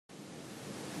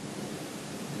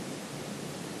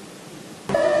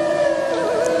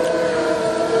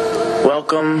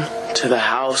Welcome to the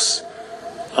House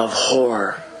of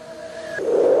Horror.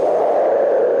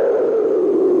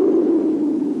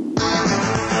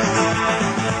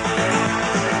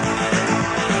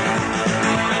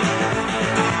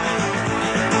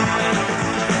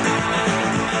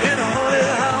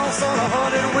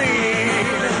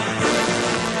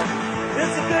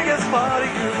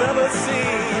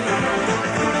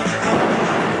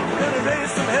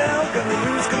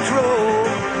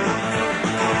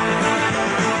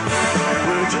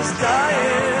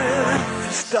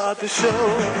 Start the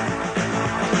show.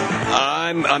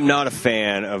 I'm not a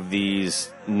fan of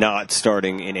these not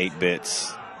starting in 8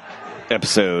 bits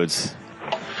episodes.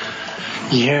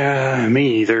 Yeah,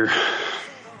 me either.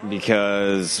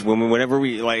 Because whenever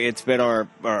we it's been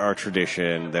our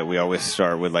tradition that we always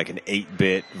start with like an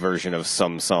 8-bit version of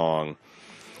some song,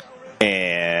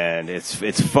 and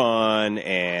it's fun,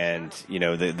 and you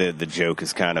know the joke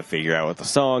is kind of figure out what the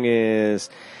song is.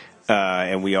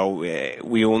 And we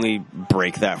only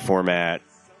break that format.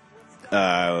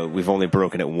 We've only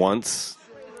broken it once,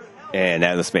 and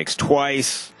now this makes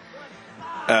twice.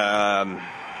 And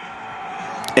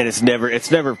it's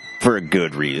never for a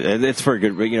good reason. It's for a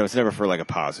good, it's never for like a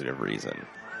positive reason.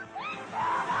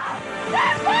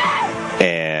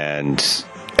 And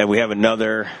we have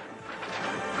another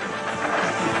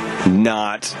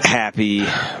not happy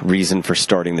reason for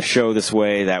starting the show this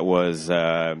way. That was,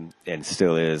 and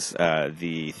still is,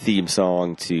 the theme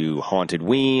song to Haunted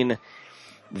Ween,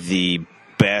 the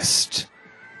best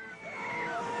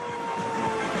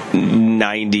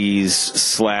 90s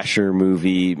slasher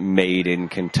movie made in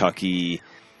Kentucky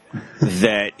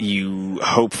that you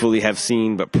hopefully have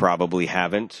seen but probably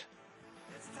haven't.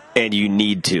 And you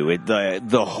need to.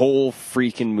 The whole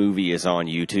freaking movie is on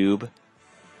YouTube.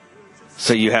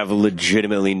 So you have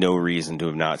legitimately no reason to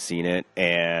have not seen it.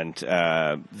 And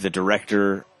the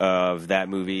director of that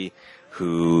movie,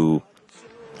 who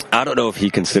I don't know if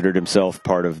he considered himself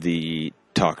part of the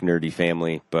Talk Nerdy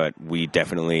family, but we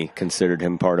definitely considered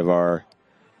him part of our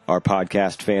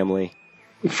podcast family.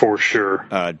 For sure.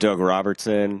 Doug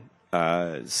Robertson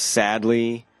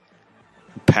sadly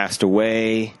passed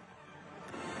away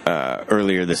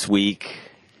earlier this week.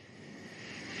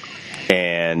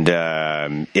 And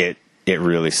it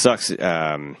really sucks.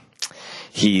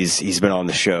 He's been on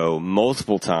the show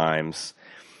multiple times.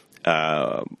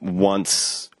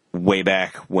 Once way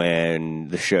back when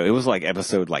the show, it was like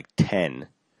episode 10,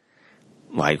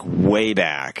 like way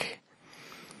back,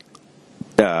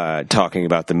 talking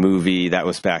about the movie. That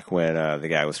was back when the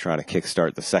guy was trying to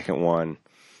kickstart the second one.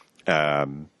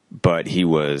 But he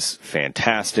was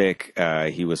fantastic.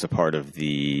 He was a part of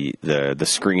the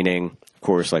screening. Of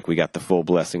course, we got the full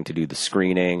blessing to do the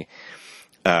screening.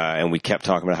 And we kept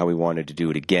talking about how we wanted to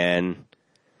do it again.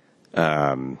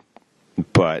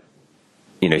 But,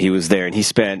 he was there, and he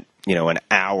spent, an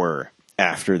hour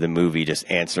after the movie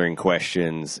just answering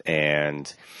questions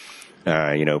and,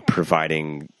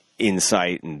 providing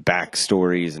insight and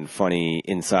backstories and funny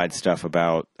inside stuff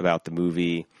about the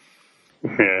movie.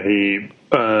 Yeah, he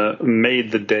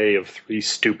made the day of 3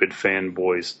 stupid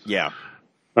fanboys. Yeah.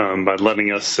 By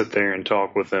letting us sit there and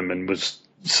talk with him, and was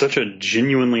such a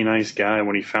genuinely nice guy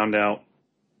when he found out,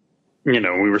 we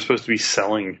were supposed to be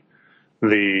selling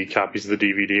the copies of the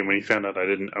DVD, and when he found out I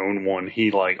didn't own one,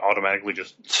 he automatically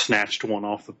just snatched one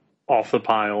off the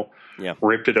pile, yeah,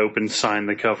 ripped it open, signed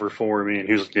the cover for me, and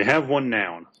he was like, "You have one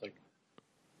now." And I was like,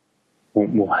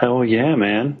 well, hell yeah,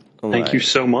 man. Thank you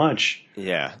so much.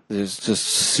 Yeah, it was just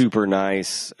super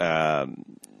nice,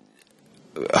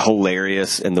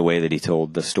 hilarious in the way that he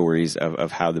told the stories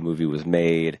of how the movie was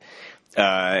made.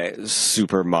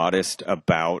 Super modest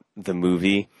about the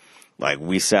movie.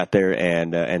 We sat there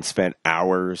and spent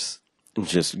hours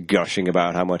just gushing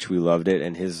about how much we loved it,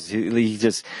 and he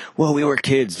just, we were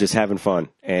kids just having fun,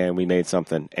 and we made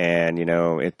something, and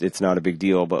it's not a big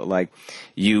deal, but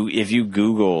if you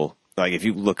Google, if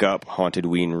you look up Haunted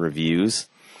Ween reviews,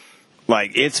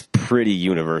 it's pretty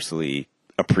universally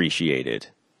appreciated.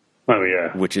 Oh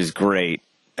yeah, which is great.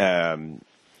 We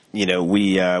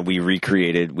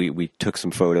recreated, we took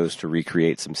some photos to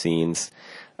recreate some scenes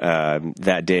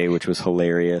that day, which was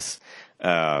hilarious.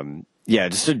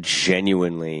 Just a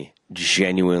genuinely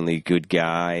good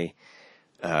guy.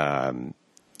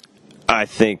 I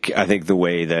think the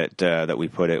way that we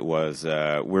put it was,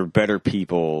 we're better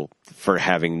people for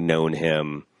having known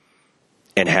him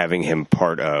and having him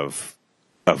part of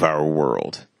our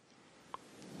world.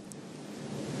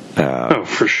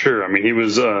 For sure. I mean, he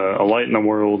was a light in the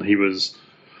world. He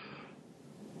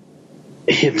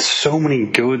had so many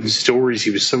good stories.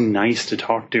 He was so nice to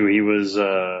talk to. He was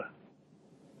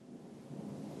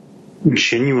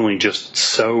genuinely just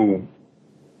so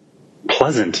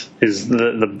pleasant is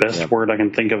the best word I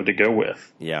can think of to go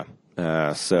with. Yeah.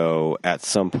 So at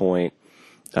some point,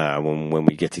 when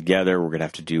we get together, we're gonna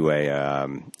have to do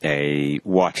a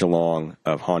watch along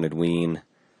of Hauntedween,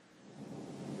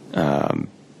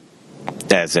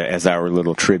 as our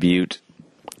little tribute.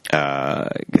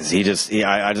 Because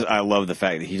I love the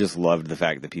fact that he just loved the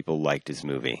fact that people liked his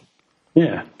movie.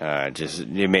 Yeah.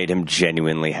 It made him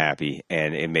genuinely happy,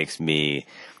 and it makes me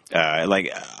my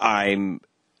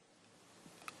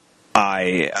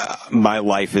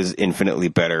life is infinitely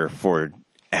better for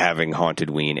having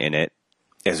Hauntedween in it.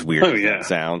 As weird as that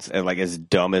sounds, and as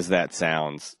dumb as that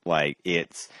sounds,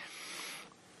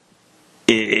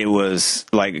 it was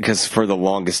because for the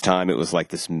longest time it was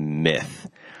this myth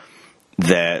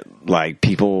that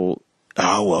people,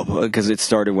 because it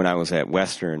started when I was at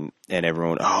Western and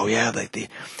everyone, the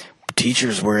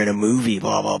teachers were in a movie,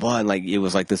 blah blah blah, and it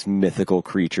was this mythical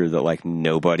creature that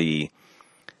nobody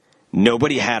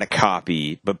had a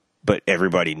copy, but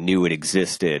everybody knew it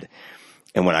existed.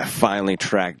 And when I finally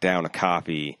tracked down a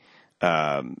copy,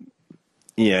 and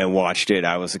watched it,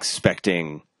 I was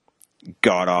expecting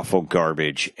god awful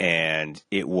garbage, and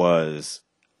it was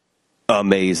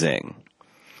amazing.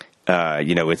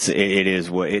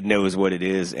 It knows what it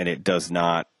is, and it does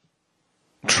not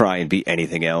try and be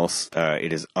anything else.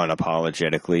 It is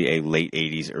unapologetically a late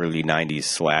 80s, early 90s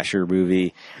slasher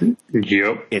movie.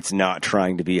 Yep. It's not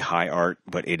trying to be high art,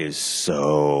 but it is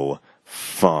so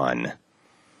fun.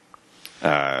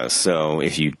 So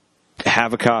if you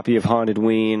have a copy of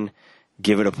Hauntedween,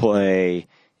 give it a play.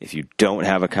 If you don't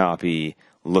have a copy,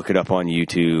 look it up on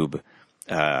YouTube.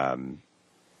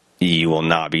 You will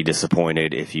not be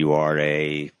disappointed if you're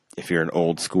an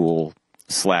old school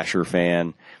slasher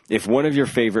fan. If one of your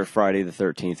favorite Friday the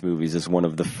 13th movies is one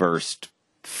of the first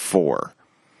 4,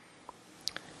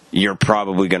 you're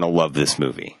probably going to love this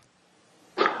movie.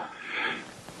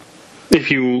 If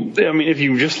you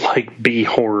just like B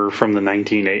horror from the the late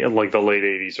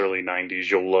 80s, early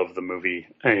 90s, you'll love the movie,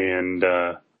 and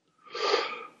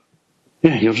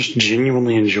you'll just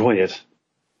genuinely enjoy it,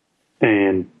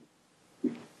 and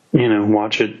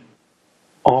watch it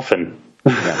often.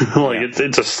 Yeah.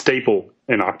 It's a staple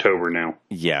in October now.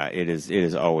 Yeah, it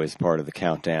is always part of the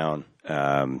countdown.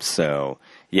 So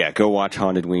go watch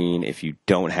Hauntedween. If you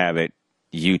don't have it,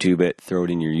 YouTube it, throw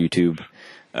it in your YouTube.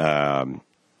 And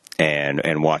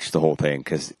watch the whole thing,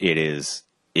 because it is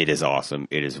awesome.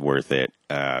 It is worth it.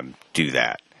 Do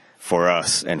that for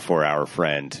us and for our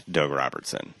friend Doug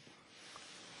Robertson.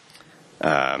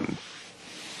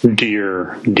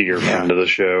 Dear friend of the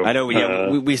show. I know.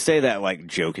 We say that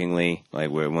jokingly,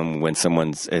 when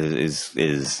someone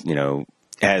is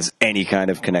has any kind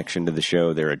of connection to the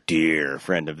show, they're a dear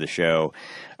friend of the show.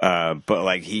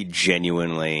 But he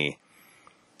genuinely.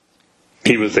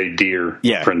 He was a dear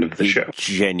friend of the show.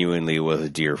 Genuinely was a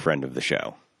dear friend of the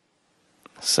show.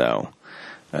 So,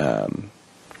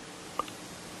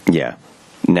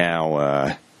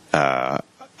 Now,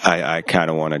 I kind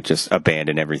of want to just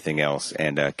abandon everything else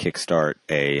and kickstart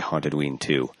a Hauntedween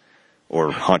 2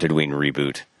 or Hauntedween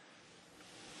reboot.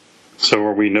 So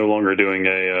are we no longer doing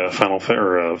a Final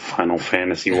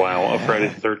Fantasy? Wow, a Friday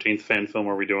the 13th fan film?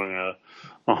 Are we doing a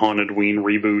Hauntedween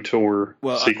reboot or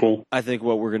sequel? I think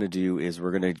what we're going to do is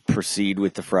we're going to proceed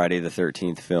with the Friday the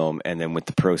 13th film, and then with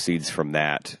the proceeds from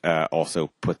that, also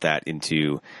put that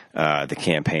into the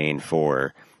campaign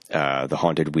for the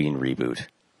Hauntedween reboot.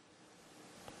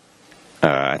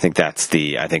 I think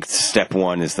step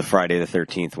 1 is the Friday the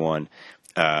 13th one,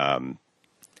 and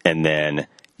then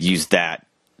use that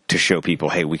to show people,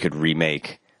 hey, we could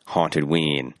remake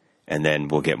Hauntedween, and then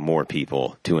we'll get more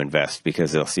people to invest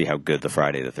because they'll see how good the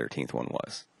Friday the 13th one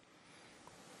was.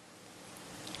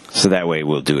 So that way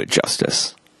we'll do it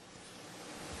justice.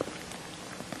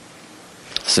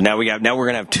 So now we're going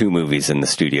to have 2 movies in the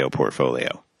studio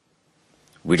portfolio.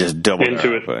 We just doubled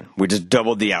our output. We just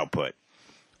doubled the output.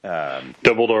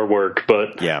 Doubled our work,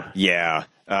 but yeah.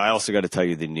 I also got to tell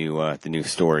you the new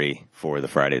story for the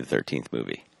Friday the 13th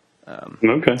movie.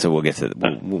 Okay. So we'll get to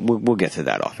we'll get to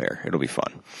that off air. It'll be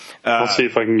fun. I'll see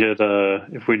if I can get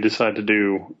if we decide to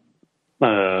do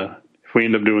if we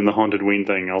end up doing the Hauntedween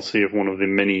thing. I'll see if one of the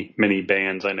many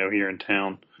bands I know here in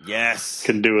town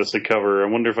can do us a cover. I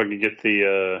wonder if I could get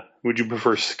the. Would you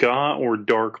prefer ska or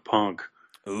dark punk?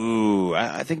 Ooh,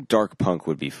 I think dark punk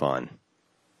would be fun.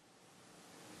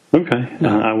 Okay,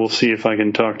 I will see if I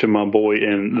can talk to my boy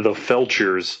in the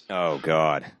Felchers. Oh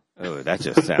God, that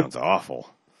just sounds awful.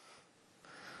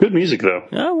 Good music, though.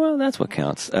 Oh, well, that's what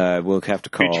counts. We'll have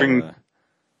to call...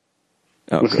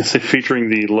 I was going to say featuring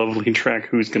the lovely track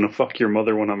 "Who's Gonna Fuck Your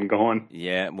Mother When I'm Gone."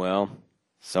 Yeah, well,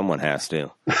 someone has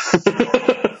to.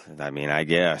 I mean, I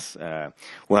guess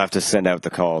we'll have to send out the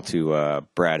call to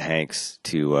Brad Hanks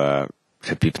to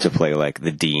play like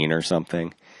the dean or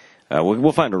something.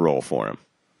 We'll find a role for him.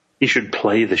 He should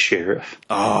play the sheriff.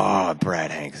 Oh,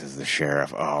 Brad Hanks is the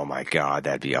sheriff. Oh my God,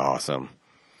 that'd be awesome.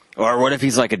 Or what if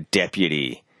he's like a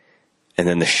deputy, and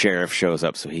then the sheriff shows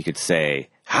up so he could say,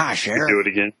 "Hi, sheriff." Do it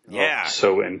again. Yeah. Oh,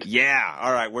 so in. Yeah.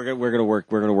 All right, we're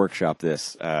gonna workshop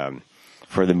this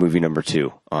for the movie number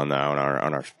 2 on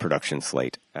our production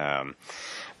slate.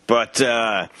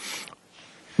 But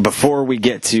before we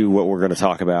get to what we're going to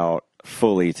talk about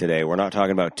fully today, we're not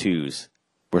talking about 2s.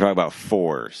 We're talking about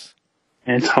 4s.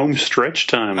 And it's home stretch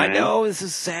time, man. I know, this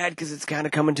is sad because it's kind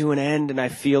of coming to an end, and I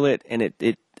feel it, and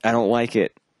it I don't like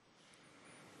it.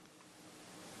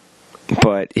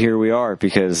 But here we are,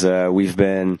 because we've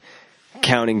been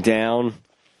counting down,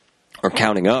 or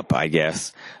counting up, I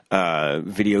guess,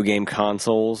 video game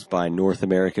consoles by North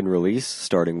American release,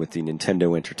 starting with the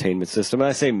Nintendo Entertainment System. And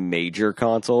I say major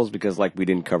consoles because, like, we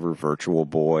didn't cover Virtual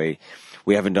Boy.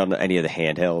 We haven't done any of the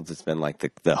handhelds. It's been like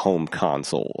the home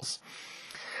consoles.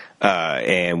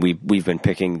 And we've been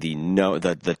picking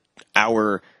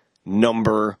our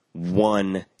number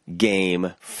 1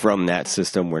 game from that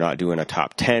system. We're not doing a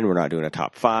top 10. We're not doing a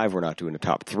top 5. We're not doing a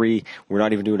top 3. We're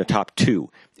not even doing a top 2.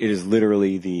 It is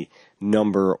literally the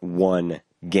number 1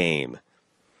 game.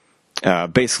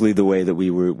 Basically, the way that we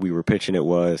were pitching it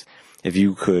was, if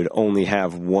you could only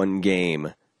have 1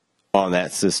 game on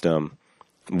that system,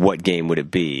 what game would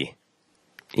it be?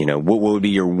 You know, what would be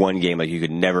your 1 game? Like, you could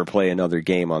never play another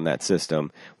game on that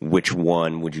system. Which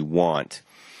one would you want?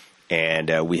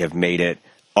 And we have made it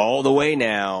all the way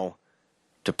now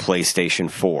to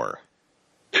PlayStation 4.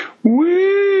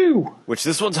 Woo! Which,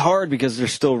 this one's hard because they're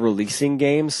still releasing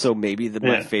games, so maybe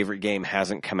my favorite game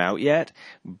hasn't come out yet,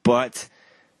 but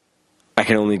I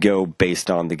can only go based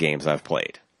on the games I've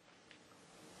played.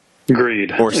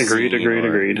 Agreed. Or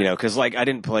Agreed. You know, because, like, I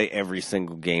didn't play every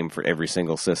single game for every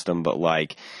single system, but,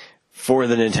 like, for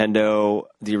the Nintendo,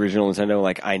 the original Nintendo,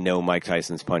 like, I know Mike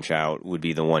Tyson's Punch-Out would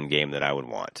be the 1 game that I would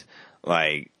want.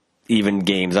 Like, even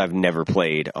games I've never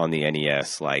played on the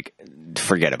NES, like,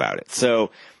 forget about it.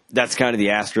 So that's kind of the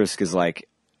asterisk, is, like,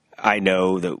 I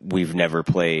know that we've never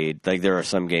played, like, there are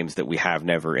some games that we have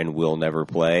never and will never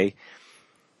play,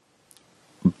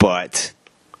 but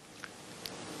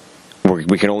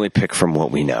we can only pick from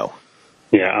what we know.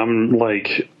 Yeah, I'm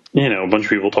like, you know, a bunch of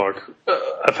people talk.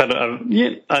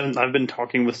 I've been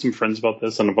talking with some friends about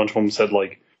this, and a bunch of them said,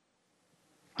 like,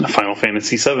 Final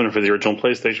Fantasy VII for the original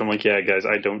PlayStation. I'm like, yeah, guys,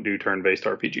 I don't do turn-based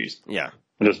RPGs. Yeah.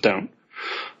 I just don't.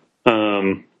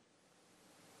 But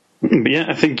yeah,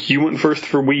 I think you went first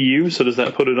for Wii U, so does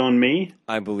that put it on me?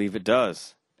 I believe it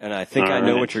does. And I think I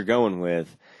know what you're going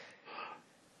with.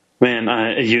 Man,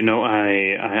 I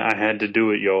had to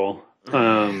do it, y'all.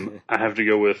 I have to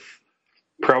go with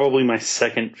probably my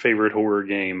second favorite horror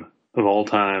game of all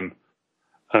time.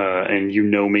 And you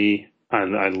know me,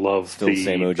 I love Still the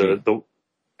same OG.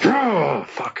 Oh,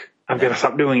 fuck. I've got to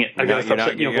stop doing it. I've got to stop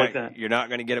setting you up like that. You're not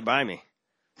going to get it by me.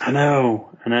 I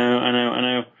know.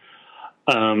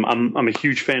 I'm a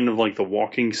huge fan of, like, the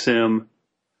walking sim,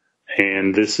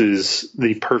 and this is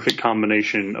the perfect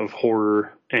combination of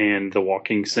horror and the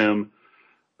walking sim.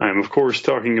 I'm, of course,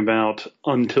 talking about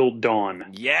Until Dawn.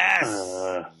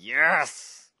 Yes!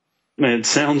 Yes! It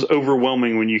sounds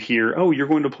overwhelming when you hear, oh, you're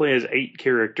going to play as 8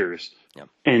 characters. Yep.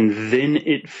 And then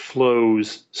it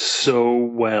flows so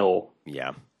well.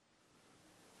 Yeah.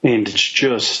 And it's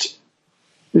just,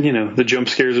 you know, the jump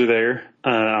scares are there.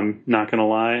 I'm not going to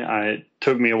lie. It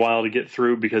took me a while to get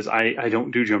through because I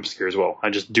don't do jump scares well.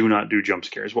 I just do not do jump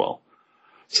scares well.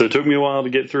 So it took me a while to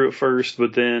get through it first,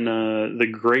 but then the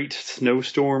great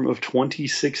snowstorm of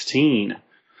 2016,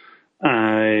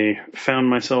 I found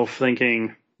myself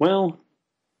thinking, well,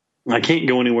 I can't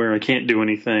go anywhere. I can't do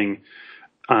anything.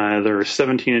 There are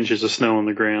 17 inches of snow on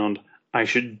the ground. I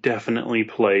should definitely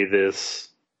play this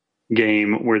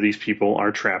game where these people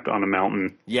are trapped on a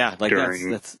mountain. Yeah, like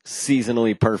that's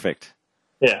seasonally perfect.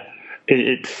 Yeah,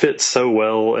 it fits so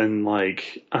well, and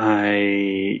like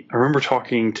I remember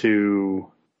talking to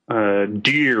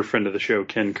Deer, friend of the show,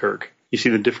 Ken Kirk. You see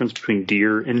the difference between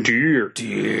deer and deer.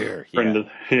 Deer,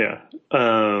 yeah.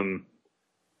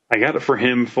 I got it for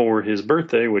him for his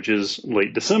birthday, which is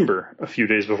late December, a few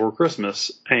days before Christmas,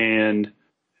 and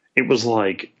it was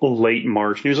like late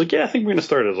March. And he was like, yeah, I think we're going to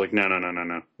start. I was like,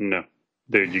 no.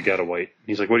 Dude, you got to wait.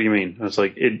 He's like, what do you mean? I was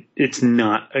like, it's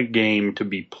not a game to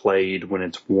be played when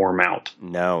it's warm out.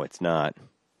 No, it's not.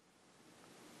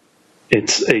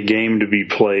 it's a game to be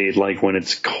played like when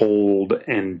it's cold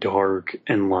and dark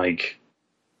and like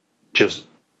just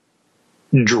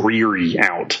dreary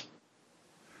out.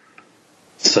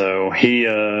 So he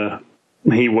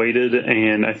waited,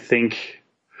 and I think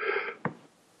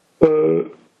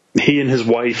he and his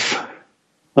wife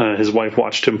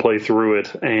watched him play through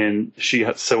it, and she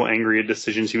got so angry at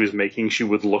decisions he was making, she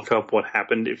would look up what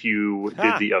happened if you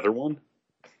did the other one.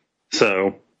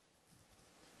 So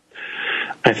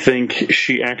I think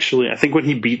when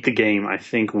he beat the game, I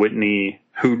think Whitney,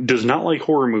 who does not like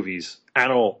horror movies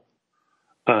at all,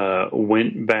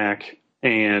 went back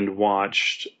and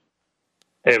watched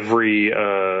every,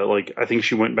 I think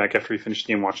she went back after he finished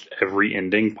the game, watched every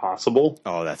ending possible.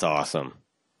 Oh, that's awesome.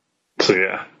 So,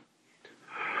 yeah.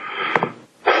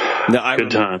 No,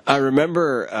 Good time. I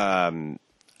remember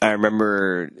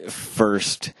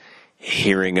first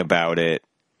hearing about it.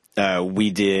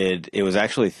 It was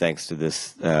actually thanks to the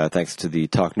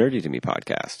Talk Nerdy to Me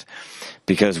podcast,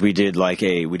 because we did an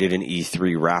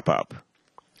E3 wrap up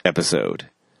episode.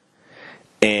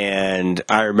 And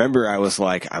I remember I was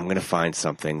like, I'm going to find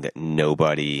something that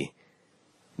nobody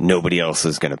else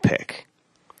is going to pick.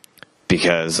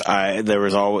 Because there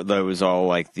was all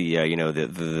like the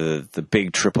the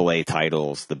big AAA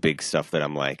titles, the big stuff that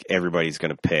I'm like, everybody's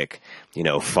going to pick,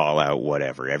 Fallout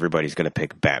whatever. Everybody's going to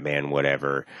pick Batman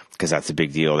whatever, because that's a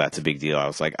big deal. That's a big deal. I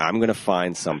was like, I'm going to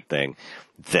find something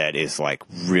that is like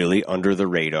really under the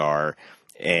radar,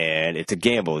 and it's a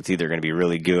gamble. It's either going to be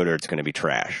really good or it's going to be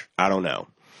trash. I don't know.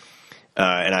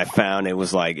 And I found it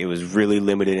was really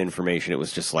limited information. It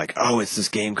was just like, oh, it's this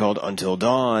game called Until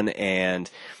Dawn, and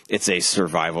it's a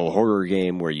survival horror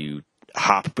game where you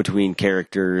hop between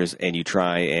characters and you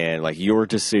try and, like, your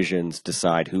decisions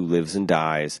decide who lives and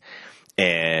dies.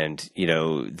 And,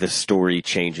 the story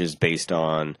changes based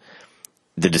on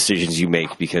the decisions you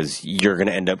make, because you're going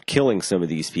to end up killing some of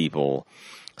these people.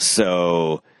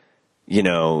 So,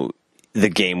 the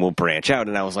game will branch out.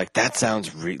 And I was like, that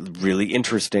sounds really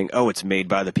interesting. Oh, it's made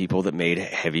by the people that made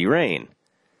Heavy Rain.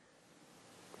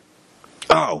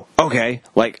 Oh, okay.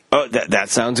 Like, oh, that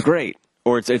sounds great.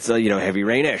 Or it's Heavy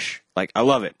Rain-ish. Like, I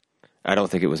love it. I don't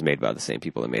think it was made by the same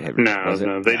people that made Heavy Rain.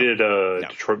 No, they did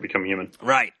Detroit Become Human.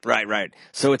 Right.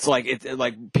 So it's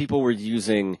like people were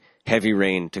using Heavy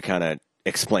Rain to kind of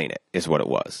explain it, is what it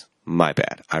was. My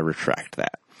bad. I retract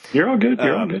that. You're all good.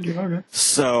 You're all good.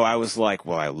 So I was like,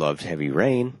 well, I loved Heavy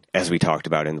Rain, as we talked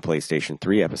about in the PlayStation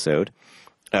 3 episode.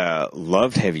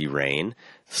 Loved Heavy Rain,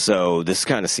 so this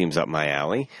kind of seems up my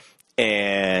alley.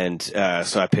 And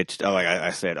so I pitched,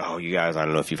 I said, oh, you guys, I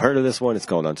don't know if you've heard of this one. It's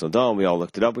called Until Dawn. We all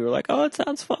looked it up. We were like, oh, it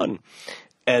sounds fun.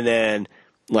 And then,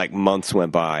 months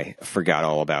went by, forgot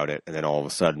all about it. And then all of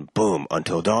a sudden, boom,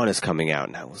 Until Dawn is coming out.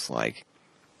 And I was like,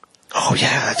 oh,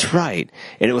 yeah, that's right.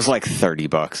 And it was like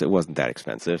 $30. It wasn't that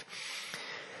expensive.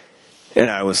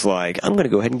 And I was like, I'm going to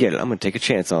go ahead and get it. I'm going to take a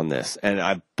chance on this. And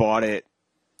I bought it.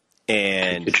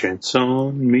 And take a chance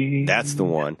on me. That's the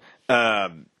one.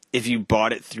 If you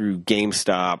bought it through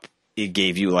GameStop, it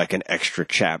gave you like an extra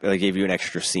it gave you an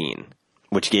extra scene,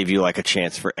 which gave you like a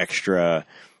chance for extra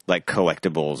like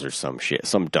collectibles or some shit,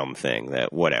 some dumb thing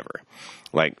that whatever.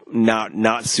 Like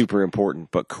not super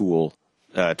important, but cool.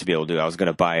 To be able to do. I was going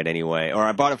to buy it anyway, or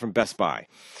I bought it from Best Buy.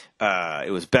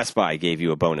 It was Best Buy gave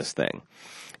you a bonus thing.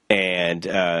 And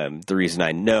the reason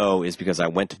I know is because I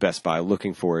went to Best Buy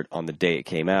looking for it on the day it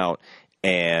came out,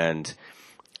 and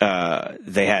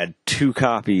they had 2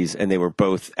 copies, and they were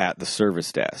both at the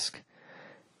service desk.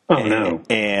 Oh, no.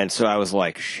 And so I was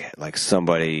like, shit, like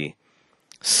somebody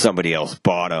else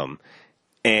bought them.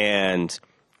 And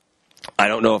I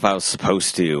don't know if I was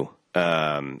supposed to,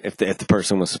 if the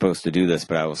person was supposed to do this,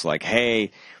 but I was like,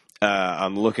 hey,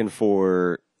 I'm looking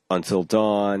for Until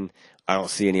Dawn. I don't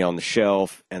see any on the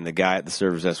shelf. And the guy at the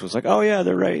service desk was like, oh, yeah,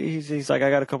 they're right. He's like, I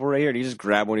got a couple right here. And he just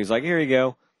grabbed one. He's like, here you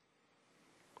go.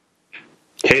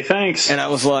 Hey, thanks. And I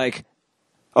was like,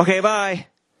 okay, bye.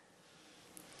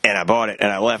 And I bought it,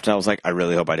 and I left, and I was like, I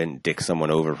really hope I didn't dick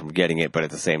someone over from getting it, but at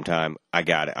the same time, I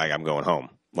got it. I'm going home.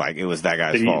 Like, it was that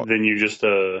guy's fault. Then you just,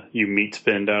 you meat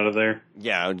spinned out of there?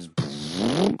 Yeah, I just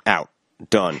out.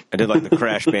 Done. I did like the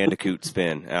Crash Bandicoot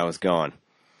spin. I was gone.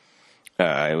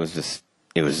 It was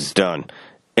just done.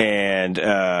 And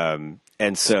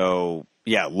so,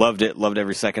 yeah, loved it. Loved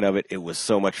every second of it. It was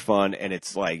so much fun, and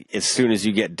it's like, as soon as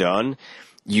you get done,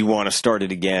 you want to start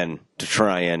it again to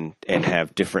try and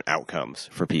have different outcomes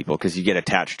for people, because you get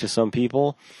attached to some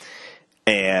people,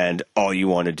 and all you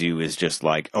want to do is just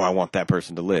like, oh, I want that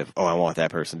person to live. Oh, I want that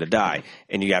person to die.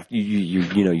 And you have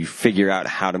you figure out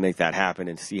how to make that happen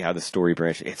and see how the story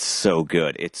branches. It's so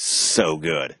good. It's so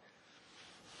good.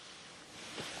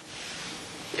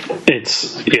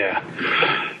 It's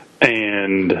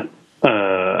and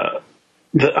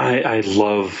I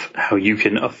love how you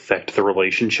can affect the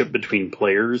relationship between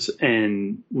players,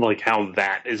 and like how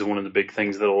that is one of the big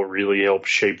things that will really help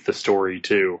shape the story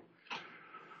too.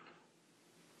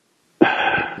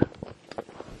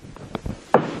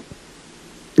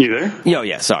 You there? Oh,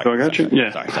 yeah, sorry. Oh, I got you.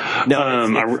 Yeah. Sorry. No,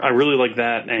 I really like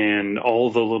that, and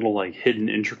all the little like hidden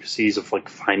intricacies of like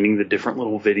finding the different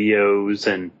little videos,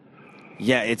 and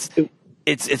yeah, it's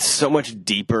so much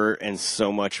deeper and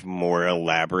so much more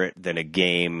elaborate than a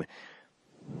game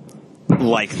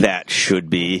like that should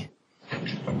be,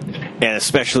 and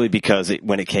especially because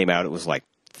when it came out, it was like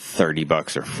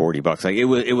 $30 or $40. Like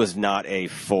it was not a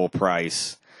full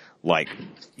price, like,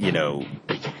 you know,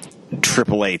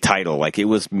 AAA title. Like, it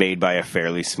was made by a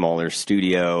fairly smaller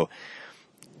studio,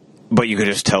 but you could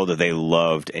just tell that they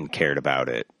loved and cared about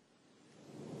it,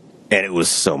 and it was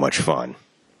so much fun.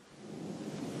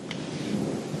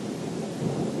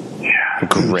 Yeah,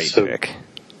 great pick.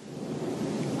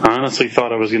 I honestly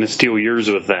thought I was going to steal yours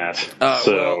with that.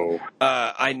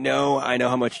 I know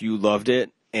how much you loved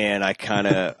it, and I kind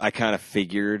of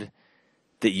figured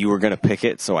that you were going to pick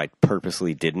it, so I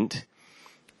purposely didn't.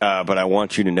 But I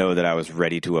want you to know that I was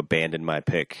ready to abandon my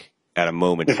pick at a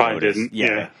moment's notice. If I didn't,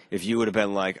 yeah. If you would have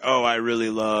been like, "Oh, I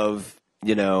really love,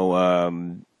 you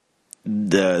know,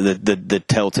 the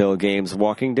Telltale Games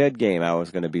Walking Dead game," I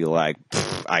was going to be like,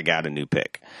 "I got a new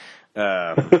pick."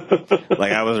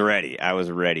 Like, I was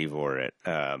ready for it.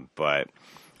 But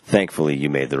thankfully,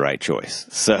 you made the right choice.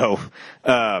 So,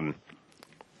 yeah,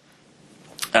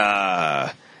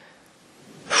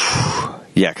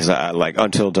 because I like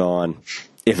Until Dawn.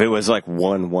 If it was like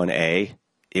 1A,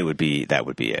 that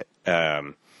would be it.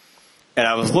 And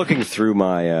I was looking through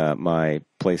my my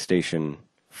PlayStation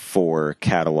 4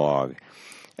 catalog,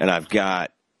 and I've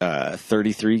got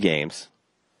 33 games.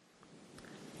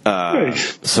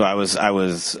 Nice. So I was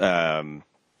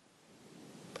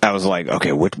like,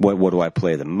 okay, what do I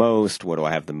play the most? What do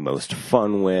I have the most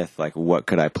fun with? Like, what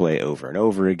could I play over and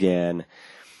over again?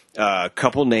 A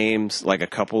couple names, like a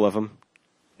couple of them,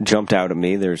 jumped out at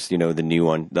me. There's, you know, the new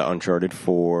one, the Uncharted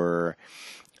 4.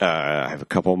 I have a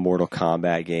couple Mortal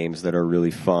Kombat games that are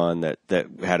really fun, that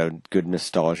had a good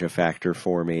nostalgia factor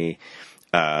for me.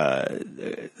 Not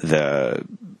the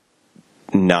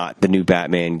new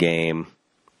Batman game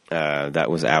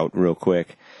that was out real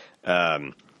quick.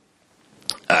 I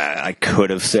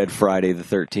could have said Friday the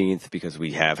 13th, because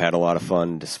we have had a lot of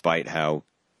fun, despite how,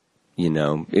 you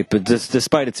know,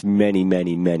 despite its many,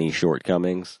 many, many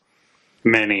shortcomings.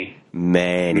 Many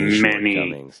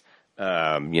shortcomings.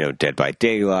 You know, Dead by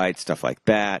Daylight, stuff like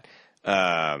that.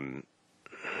 But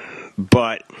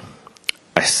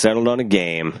I settled on a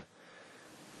game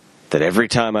that every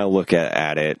time I look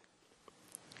at it,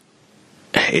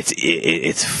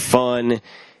 it's fun.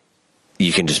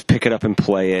 You can just pick it up and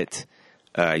play it.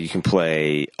 You can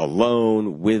play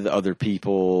alone, with other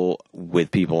people, with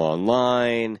people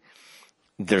online.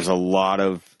 There's a lot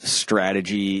of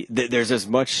strategy. There's as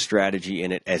much strategy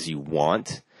in it as you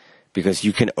want, because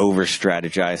you can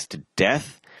over-strategize to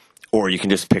death, or you can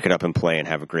just pick it up and play and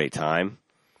have a great time.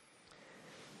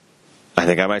 I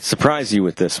think I might surprise you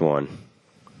with this one.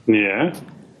 Yeah?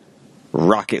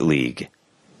 Rocket League.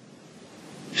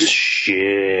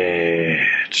 Shit.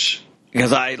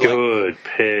 Because Good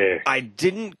pick. I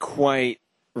didn't quite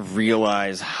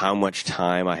realize how much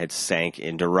time I had sank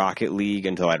into Rocket League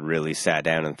until I'd really sat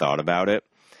down and thought about it.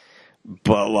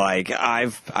 But like,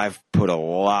 I've put a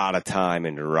lot of time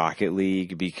into Rocket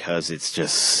League because it's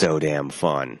just so damn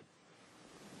fun.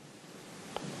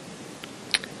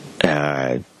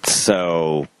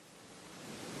 So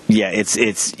yeah,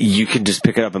 it's you can just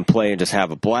pick it up and play and just have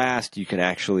a blast. You can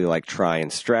actually like try and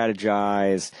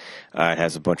strategize. It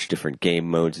has a bunch of different game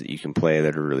modes that you can play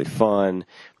that are really fun.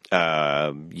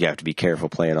 You have to be careful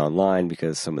playing online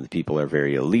because some of the people are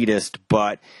very elitist,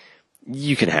 but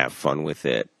you can have fun with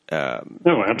it.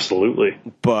 No, absolutely.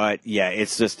 But yeah,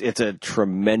 it's a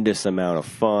tremendous amount of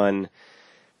fun.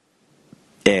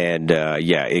 And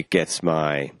yeah, it gets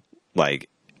my, like,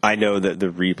 I know that the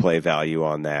replay value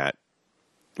on that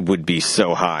would be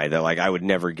so high that like I would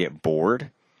never get bored.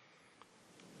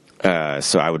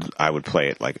 So I would play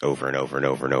it like over and over and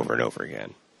over and over and over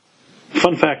again.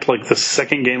 Fun fact, like the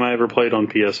second game I ever played on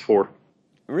PS4.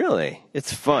 Really?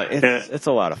 It's fun. It's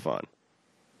a lot of fun.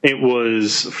 It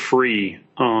was free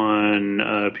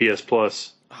on PS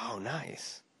Plus. Oh,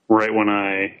 nice. Right when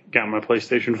I got my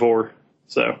PlayStation 4.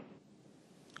 So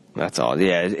that's all.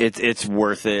 Yeah, it's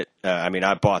worth it. I mean,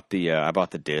 I bought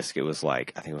the disc. It was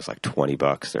like, I think it was like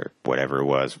 $20 or whatever it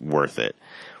was. Worth it.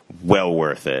 Well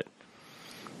worth it.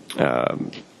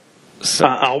 So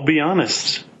I'll be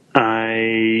honest.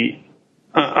 I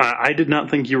did not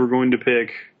think you were going to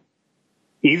pick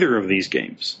either of these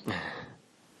games.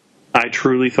 I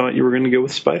truly thought you were going to go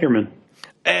with Spider-Man.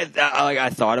 and, I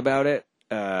thought about it.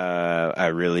 I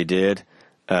really did.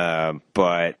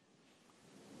 But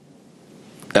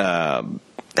the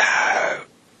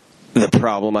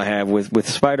problem I have with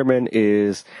Spider-Man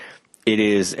is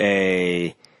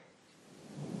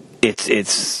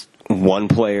it's one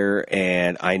player,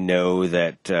 and I know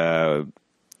that I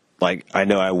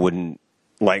know I wouldn't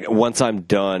once I'm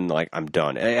done, I'm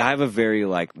done. I have a very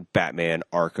Batman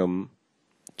Arkham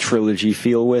trilogy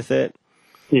feel with it.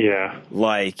 Yeah.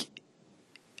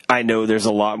 I know there's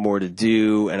a lot more to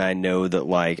do, and I know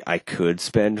that I could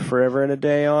spend forever and a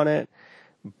day on it,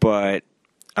 but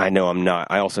I know I'm not.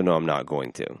 I also know I'm not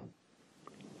going to.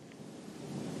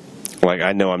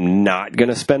 I know I'm not going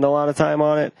to spend a lot of time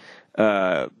on it,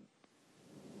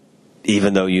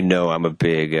 even though I'm a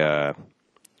big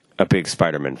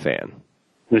Spider-Man fan.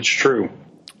 It's true.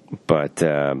 But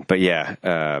yeah,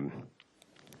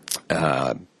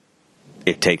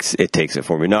 it takes it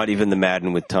for me. Not even the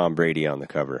Madden with Tom Brady on the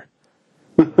cover,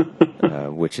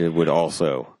 which it would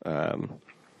also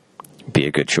be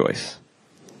a good choice.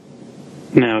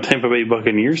 Now, Tampa Bay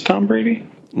Buccaneers, Tom Brady?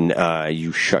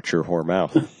 You shut your whore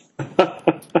mouth.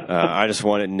 I just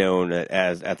want it known that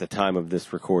as at the time of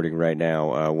this recording right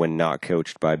now, when not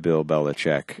coached by Bill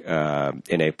Belichick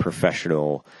in a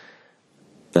professional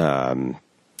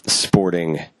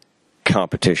sporting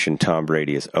competition, Tom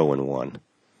Brady is 0-1.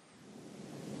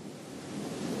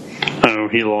 Oh,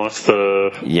 he lost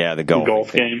the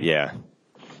golf game? Yeah.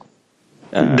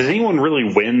 Did anyone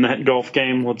really win that golf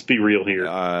game? Let's be real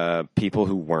here. People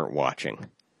who weren't watching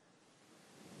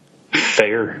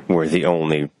Fair. were the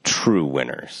only true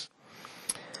winners.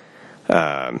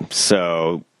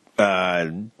 So,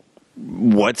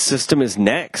 what system is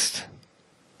next?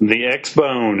 The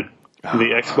X-Bone.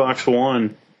 The Xbox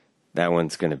One. That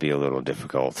one's going to be a little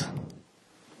difficult.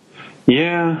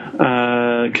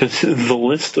 Yeah, because the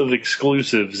list of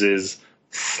exclusives is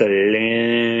slim.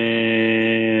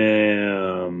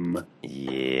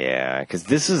 Yeah, because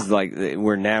this is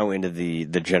we're now into the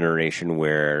generation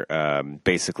where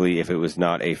basically if it was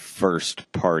not a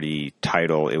first party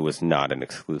title, it was not an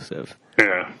exclusive.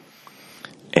 Yeah.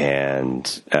 And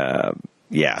so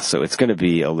it's going to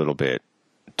be a little bit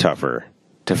tougher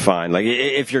to find.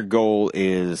 If your goal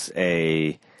is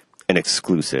an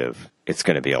exclusive, it's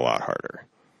going to be a lot harder.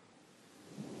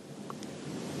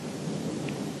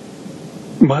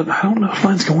 But I don't know if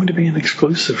mine's going to be an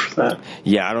exclusive for that.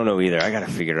 Yeah, I don't know either. I got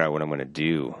to figure out what I'm going to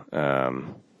do. I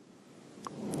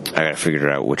got to figure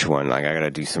out which one. I got to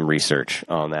do some research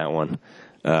on that one.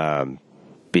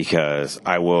 Because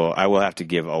I will have to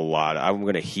give a lot. I'm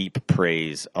going to heap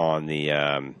praise on the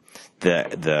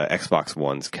Xbox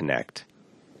One's Connect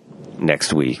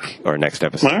next week or next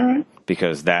episode. All right.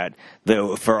 Because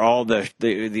for all the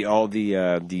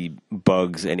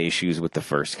bugs and issues with the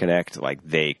first Connect,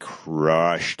 they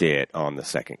crushed it on the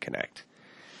second Connect.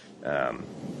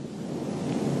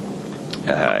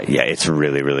 It's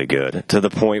really, really good to the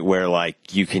point where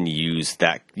you can use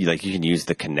that, you can use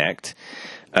the Connect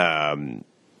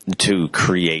to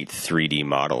create 3D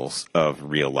models of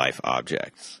real life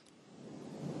objects.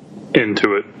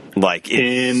 Into it.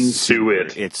 It's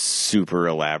It's super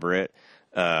elaborate.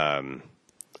 It's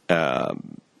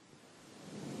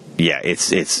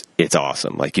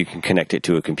awesome. You can connect it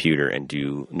to a computer and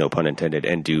do, no pun intended,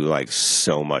 and do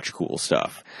so much cool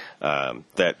stuff. I'm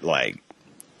going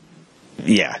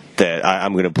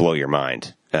to blow your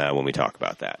mind when we talk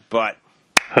about that. But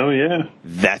oh yeah,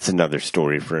 that's another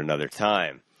story for another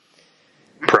time.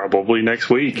 Probably next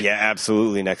week. Yeah,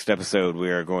 absolutely. Next episode, we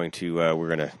are going to I'm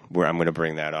going to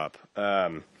bring that up.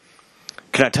 Can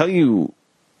I tell you?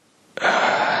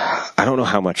 I don't know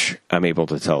how much I'm able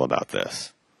to tell about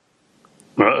this.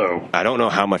 Uh-oh. I don't know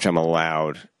how much I'm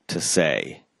allowed to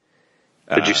say.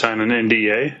 Did you sign an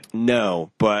NDA?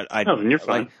 No, but then you're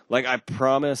fine. I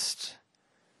promised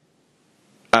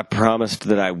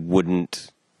that I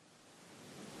wouldn't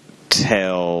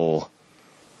tell.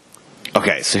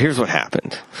 Okay, so here's what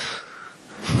happened.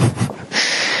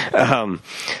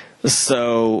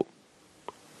 So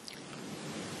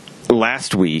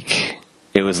last week,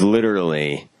 it was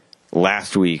literally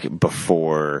last week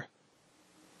before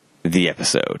the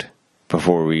episode,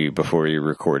 before we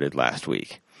recorded last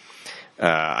week.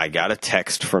 I got a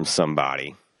text from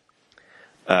somebody,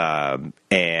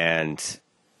 and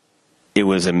it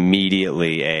was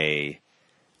immediately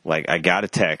I got a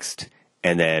text,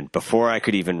 and then before I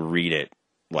could even read it,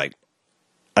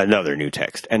 another new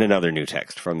text, and another new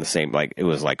text from the same, like, it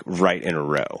was like right in a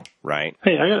row, right?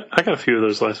 Hey, I got a few of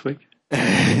those last week.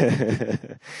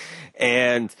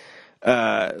 And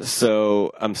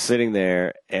so I'm sitting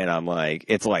there, and I'm like,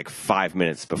 it's like 5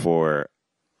 minutes before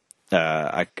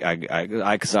I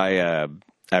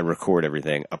record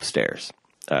everything upstairs,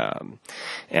 and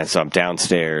so I'm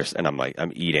downstairs, and I'm like, I'm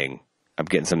getting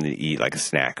something to eat, like a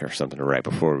snack or something, right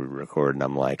before we record, and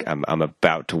I'm like, I'm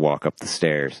about to walk up the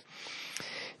stairs,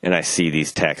 and I see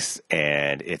these texts,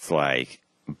 and it's like,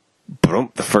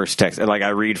 boom, the first text, and like I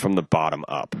read from the bottom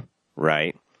up,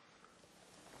 right?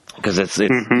 Because it's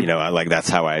you know, I like, that's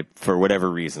how I, for whatever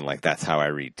reason, like that's how I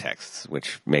read texts,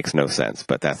 which makes no sense,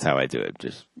 but that's how I do it.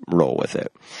 Just roll with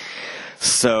it.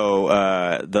 So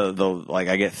the like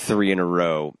I get 3 in a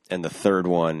row, and the third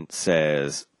one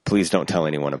says, "Please don't tell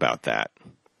anyone about that."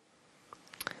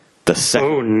 The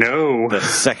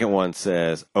second one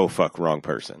says, "Oh fuck, wrong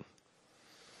person."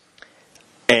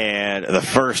 And the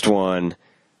first one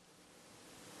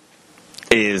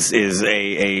is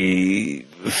a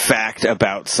fact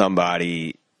about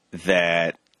somebody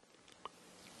that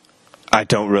I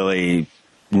don't really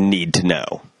need to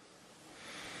know.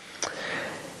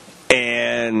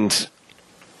 And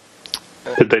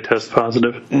did they test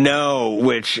positive? No,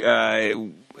 which what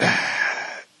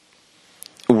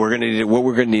we're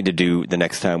gonna need to do the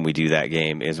next time we do that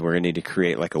game is we're gonna need to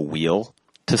create like a wheel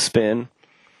to spin.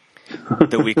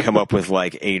 That we come up with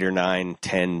like 8 or 9,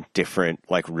 10 different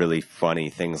like really funny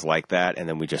things like that, and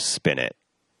then we just spin it.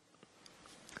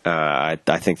 I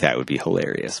think that would be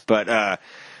hilarious. But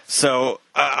so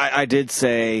I did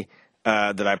say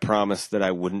that I promised that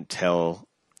I wouldn't tell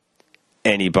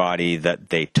anybody that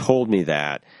they told me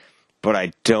that, but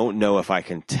I don't know if I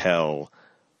can tell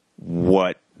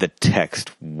what the text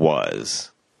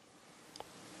was.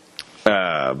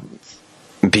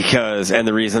 Because, and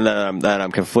the reason that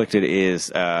I'm conflicted is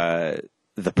the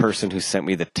person who sent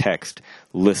me the text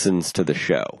listens to the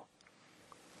show.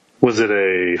 Was it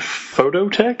a photo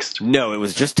text? No, it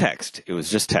was just text.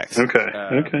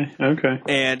 Okay.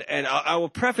 And I will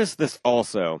preface this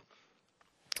also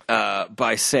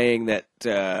by saying that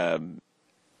the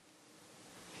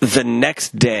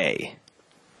next day.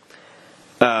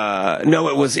 No,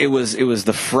 it was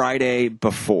the Friday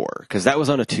before, because that was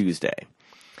on a Tuesday.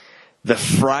 The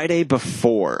Friday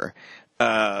before,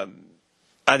 I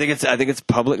think it's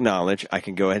public knowledge. I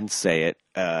can go ahead and say it.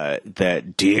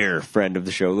 That dear friend of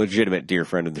the show, legitimate dear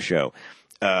friend of the show,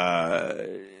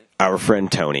 our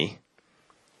friend Tony,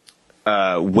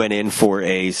 went in for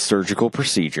a surgical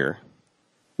procedure.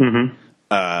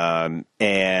 Mm-hmm.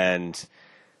 And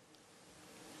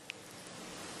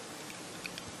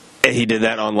he did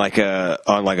that on like a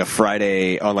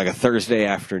Thursday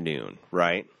afternoon,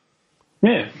 right?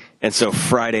 Yeah. And so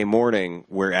Friday morning,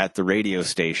 we're at the radio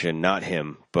station, not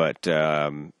him, but,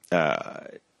 the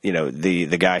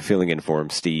guy filling in for him,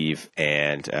 Steve,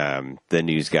 and the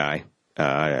news guy.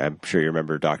 I'm sure you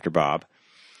remember Dr. Bob.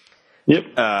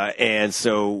 Yep. And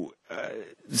so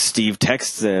Steve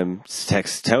texts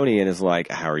Tony and is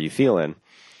like, "How are you feeling?"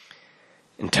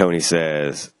 And Tony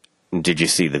says, "Did you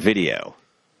see the video?"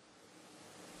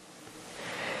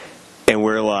 And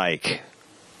we're like,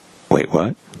 "Wait,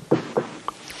 what?"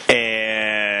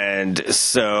 And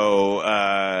so,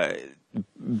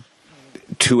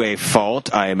 to a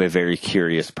fault, I am a very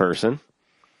curious person.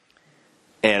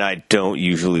 And I don't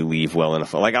usually leave well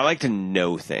enough. Like, I like to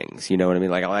know things, you know what I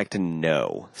mean? Like, I like to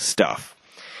know stuff.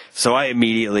 So I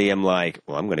immediately am like,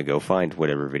 well, I'm going to go find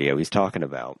whatever video he's talking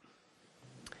about.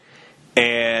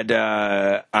 And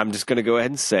I'm just going to go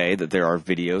ahead and say that there are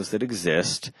videos that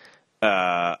exist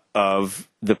of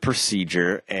the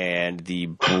procedure, and the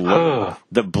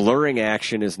blurring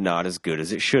action is not as good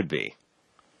as it should be.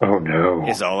 Oh, no.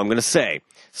 Is all I'm going to say.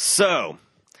 So,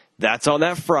 that's on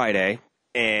that Friday,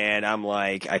 and I'm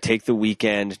like, I take the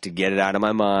weekend to get it out of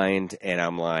my mind, and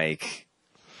I'm like,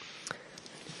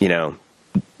 you know,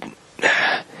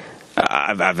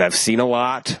 I've seen a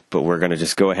lot, but we're going to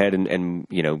just go ahead and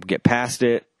get past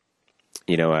it.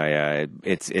 You know,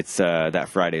 it's that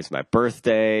Friday is my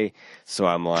birthday, so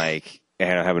I'm like,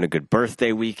 and I'm having a good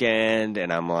birthday weekend,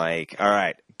 and I'm like, all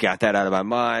right, got that out of my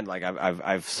mind. Like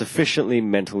I've sufficiently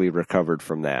mentally recovered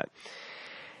from that.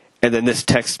 And then this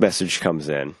text message comes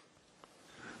in.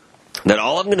 That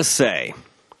all I'm going to say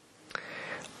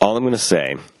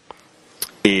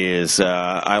is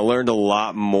I learned a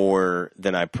lot more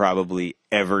than I probably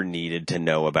ever needed to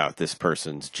know about this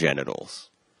person's genitals.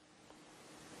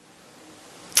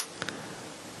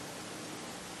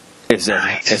 Is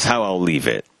how I'll leave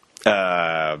it.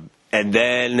 And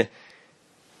then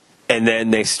And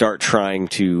then they start trying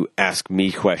to ask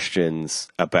me questions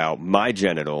about my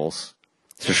genitals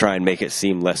to try and make it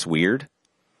seem less weird,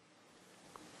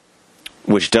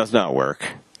 which does not work.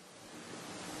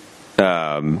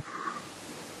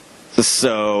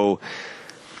 So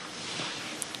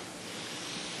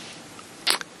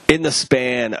in the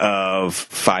span of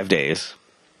 5 days,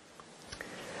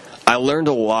 I learned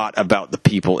a lot about the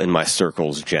people in my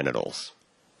circle's genitals.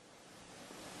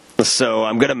 So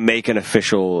I'm going to make an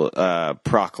official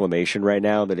proclamation right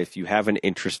now that if you have an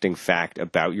interesting fact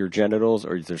about your genitals,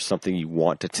 or there's something you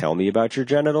want to tell me about your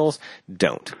genitals,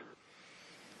 don't.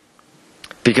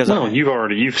 Because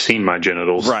you've seen my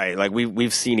genitals, right? Like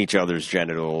we've seen each other's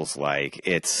genitals. Like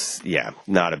it's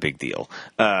not a big deal.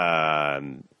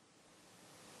 But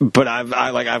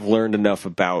I've learned enough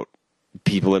about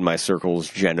people in my circle's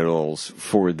genitals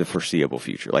for the foreseeable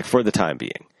future, like for the time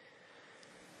being.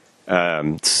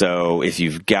 So if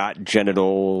you've got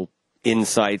genital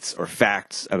insights or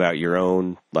facts about your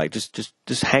own, like just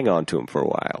hang on to them for a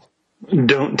while.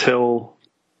 Don't tell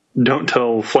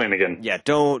Flanagan. Yeah,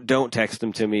 don't text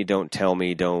them to me. Don't tell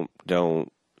me. Don't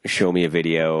show me a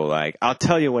video. Like I'll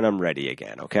tell you when I'm ready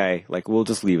again. Okay, like we'll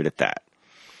just leave it at that.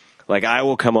 Like I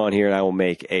will come on here and I will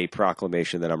make a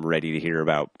proclamation that I'm ready to hear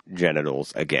about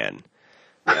genitals again.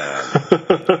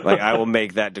 Like I will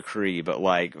make that decree, but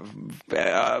like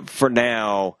for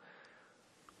now,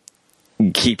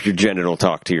 keep your genital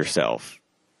talk to yourself.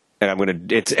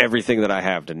 And it's everything that I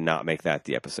have to not make that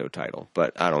the episode title,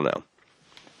 but I don't know.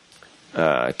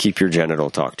 Keep your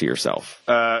genital talk to yourself.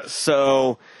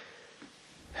 But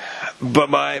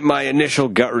my initial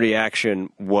gut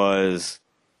reaction was,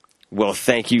 well,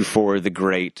 thank you for the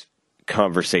great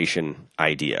conversation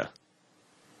idea.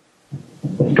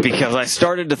 Because I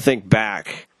started to think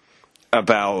back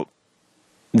about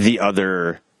the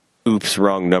other oops,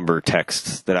 wrong number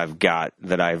texts that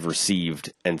I've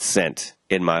received and sent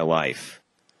in my life.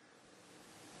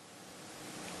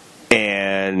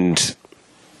 And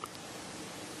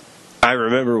I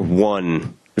remember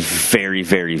one very,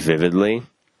 very vividly.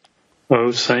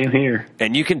 Oh, same here.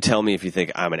 And you can tell me if you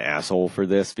think I'm an asshole for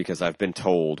this, because I've been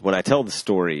told, when I tell the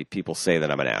story, people say that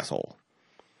I'm an asshole.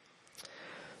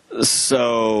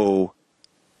 So,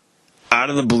 out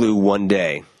of the blue, one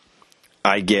day,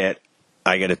 I get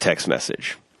a text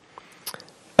message.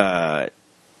 The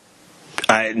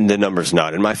number's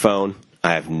not in my phone.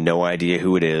 I have no idea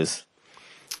who it is.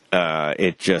 At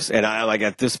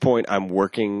this point, I'm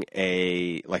working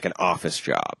an office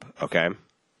job, okay?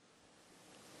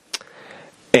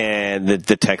 And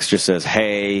the text just says,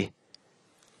 "Hey,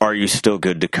 are you still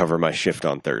good to cover my shift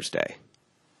on Thursday?"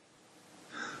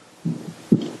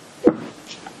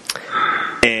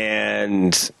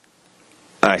 And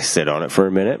I sit on it for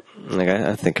a minute. Like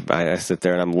I think about it. I sit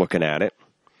there and I'm looking at it.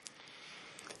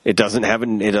 It doesn't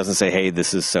say, "Hey,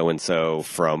 this is so and so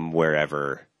from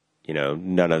wherever."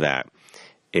 None of that.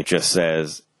 It just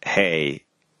says, "Hey,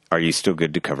 are you still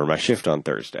good to cover my shift on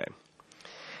Thursday?"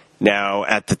 Now,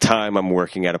 at the time, I'm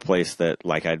working at a place that,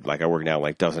 like I work now,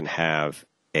 doesn't have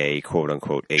a quote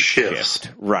unquote a shift.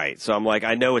 Right. So I'm like,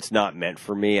 I know it's not meant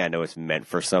for me. I know it's meant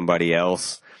for somebody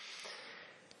else.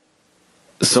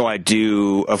 So I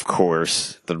do, of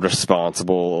course, the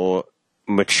responsible,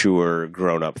 mature,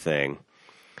 grown-up thing.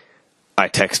 I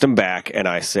text him back and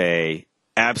I say,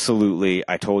 "Absolutely,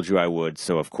 I told you I would,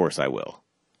 so of course I will."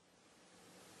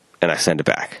 And I send it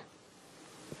back.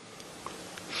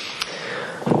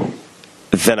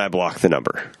 Then I block the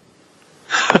number.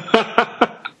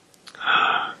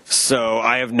 So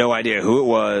I have no idea who it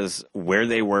was, where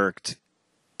they worked,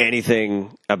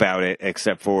 anything about it,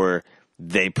 except for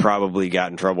they probably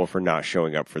got in trouble for not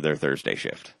showing up for their Thursday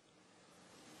shift.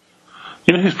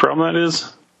 You know whose problem that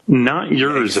is? Not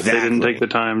yours. Exactly. If they didn't take the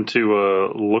time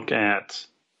to look at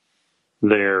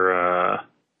their,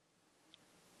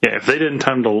 if they didn't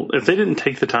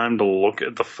take the time to look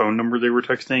at the phone number they were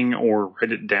texting or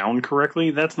write it down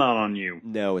correctly, that's not on you.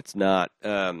 No, it's not.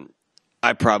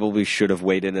 I probably should have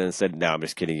waited and said, "No, I'm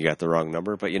just kidding. You got the wrong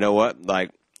number." But you know what? Like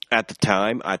at the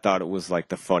time, I thought it was like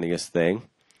the funniest thing,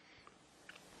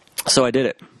 so I did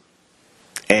it.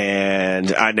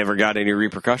 And I never got any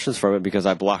repercussions from it because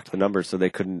I blocked the number, so they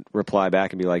couldn't reply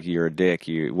back and be like, "You're a dick,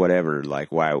 you whatever." Like,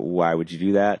 why would you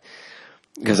do that?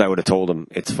 Because I would have told them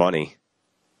it's funny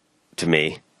to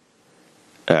me.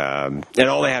 And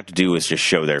all they have to do is just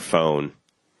show their phone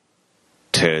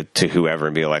to whoever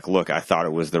and be like, "Look, I thought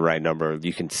it was the right number.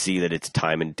 You can see that it's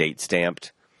time and date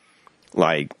stamped.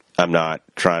 Like, I'm not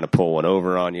trying to pull one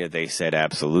over on you. They said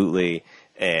absolutely.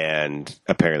 And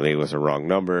apparently it was a wrong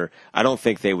number." I don't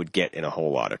think they would get in a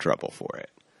whole lot of trouble for it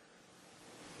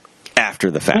after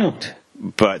the fact.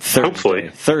 But Hopefully.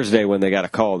 Thursday when they got a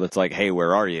call that's like, hey,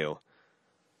 where are you?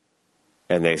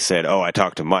 And they said, oh, I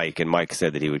talked to Mike, and Mike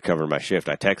said that he would cover my shift.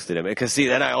 I texted him. Because, see,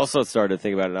 then I also started to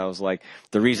think about it, and I was like,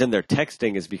 the reason they're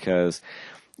texting is because,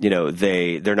 you know,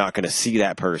 they're not going to see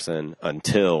that person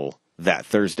until that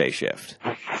Thursday shift.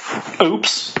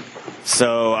 Oops.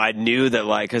 So I knew that,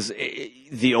 like, because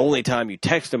the only time you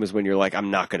text them is when you're like,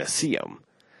 I'm not going to see them.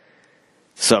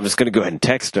 So I'm just going to go ahead and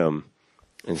text them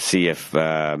and see if,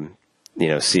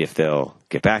 see if they'll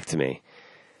get back to me.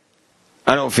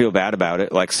 I don't feel bad about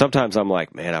it. Like, sometimes I'm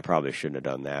like, man, I probably shouldn't have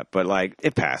done that. But, like,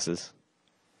 it passes.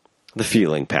 The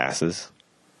feeling passes.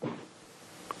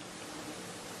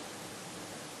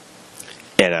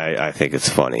 And I think it's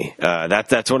funny.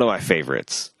 That's one of my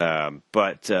favorites.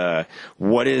 But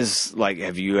what is, like,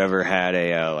 have you ever had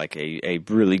a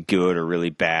really good or really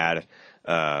bad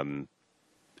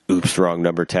oops, wrong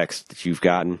number text that you've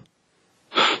gotten?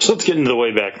 So let's get into the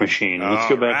Wayback Machine. Let's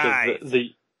go back to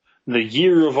the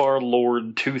year of our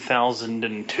Lord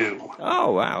 2002.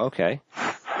 Oh, wow, okay.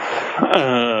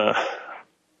 I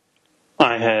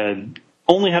had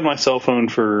only had my cell phone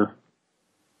for,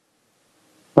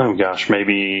 oh gosh,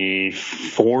 maybe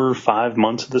 4 or 5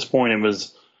 months at this point. It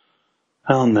was,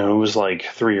 I don't know, it was like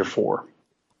 3 or 4.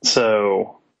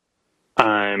 So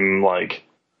I'm like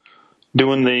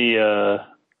doing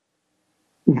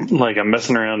I'm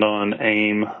messing around on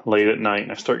AIM late at night,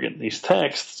 and I start getting these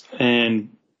texts,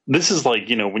 and this is like,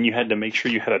 when you had to make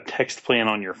sure you had a text plan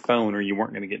on your phone or you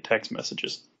weren't going to get text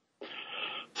messages.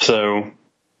 So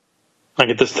I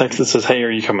get this text that says, hey,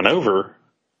 are you coming over?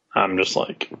 I'm just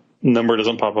like, number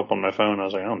doesn't pop up on my phone. I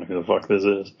was like, I don't know who the fuck this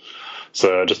is.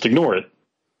 So I just ignore it.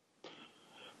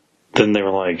 Then they were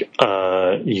like,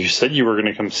 you said you were going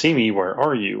to come see me. Where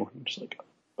are you? I'm just like,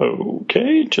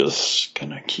 okay, just going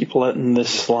to keep letting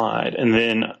this slide. And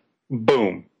then,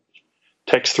 boom.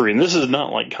 Text 3, and this is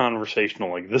not like conversational,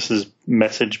 like this is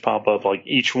message pop up, like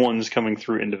each one's coming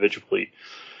through individually,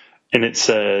 and it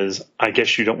says, I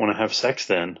guess you don't want to have sex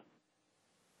then.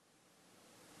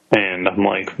 And I'm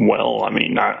like, well, I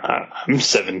mean, I'm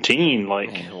 17,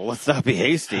 like, well, let's not be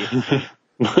hasty.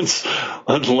 let's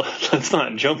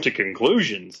not jump to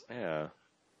conclusions. Yeah.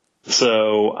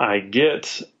 So I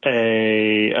get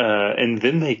and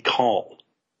then they call.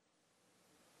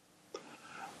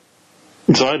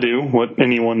 So I do what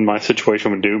anyone in my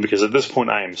situation would do, because at this point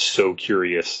I am so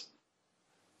curious.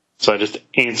 So I just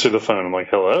answer the phone. I'm like,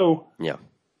 hello? Yeah.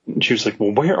 And she was like,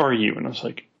 well, where are you? And I was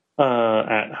like,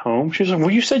 at home. She was like,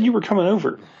 well, you said you were coming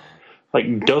over.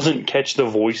 Like, doesn't catch the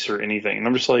voice or anything. And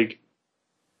I'm just like,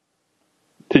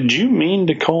 did you mean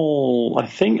to call, I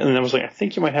think, and I was like, I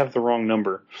think you might have the wrong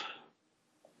number.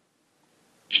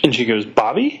 And she goes,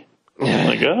 Bobby? I'm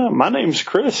like, my name's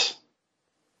Chris.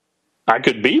 I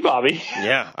could be Bobby.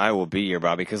 Yeah, I will be your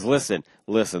Bobby. Because listen,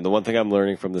 the one thing I'm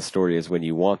learning from this story is when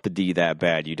you want the D that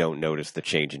bad, you don't notice the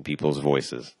change in people's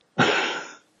voices.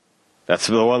 That's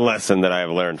the one lesson that I have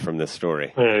learned from this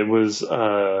story. It was,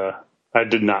 I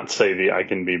did not say the I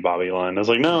can be Bobby line. I was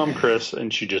like, no, I'm Chris.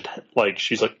 And she just, like,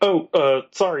 she's like, oh,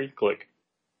 sorry, click.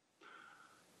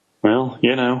 Well,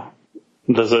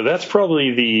 so that's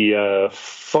probably the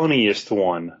funniest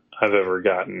one I've ever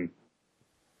gotten.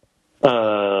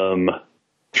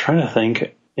 Trying to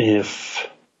think if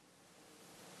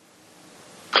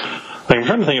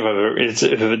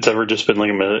it's ever just been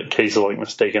like a case of like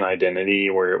mistaken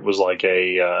identity, where it was like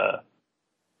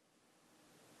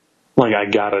like I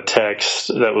got a text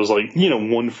that was like,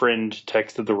 one friend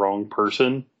texted the wrong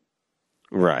person.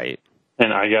 Right.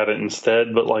 And I got it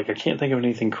instead, but like I can't think of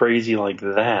anything crazy like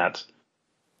that.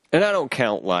 And I don't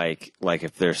count like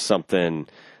if there's something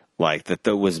like that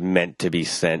was meant to be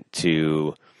sent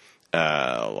to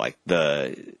like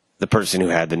the person who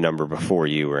had the number before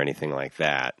you or anything like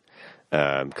that,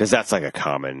 because that's like a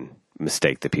common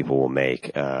mistake that people will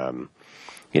make.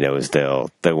 Is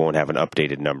they won't have an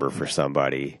updated number for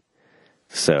somebody.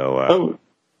 So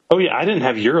oh yeah, I didn't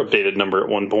have your updated number at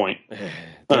one point.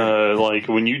 Like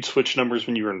when you'd switch numbers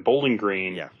when you were in Bowling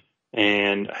Green, yeah,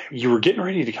 and you were getting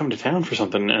ready to come to town for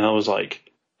something, and I was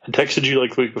like, I texted you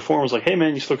like the week before and was like, hey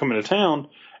man, you still coming to town?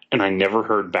 And I never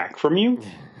heard back from you.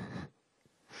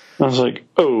 I was like,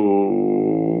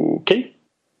 okay.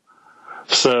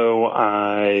 So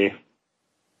I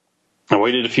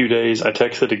waited a few days. I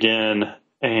texted again,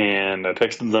 and I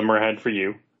texted the number I had for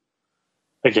you.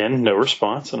 Again, no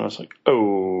response. And I was like,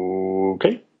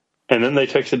 okay. And then they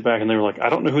texted back, and they were like, I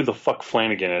don't know who the fuck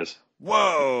Flanagan is.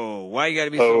 Whoa, why you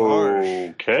gotta be so harsh?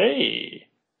 Okay.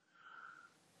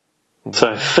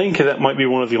 So I think that might be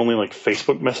one of the only like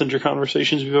Facebook Messenger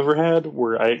conversations we've ever had,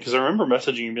 because I remember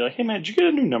messaging you and be like, hey man, did you get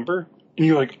a new number? And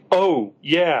you're like, oh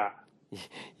yeah.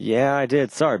 Yeah, I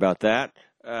did. Sorry about that.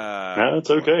 No, it's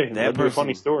okay. That'd be a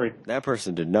funny story. That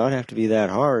person did not have to be that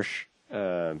harsh.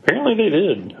 Apparently they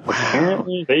did. Wow.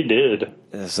 Apparently they did.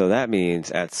 So that means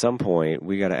at some point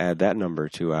we got to add that number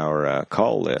to our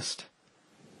call list.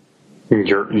 Do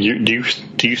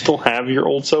you still have your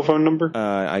old cell phone number?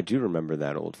 I do remember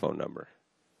that old phone number.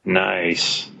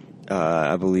 Nice.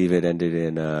 I believe it ended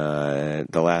in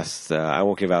the last. I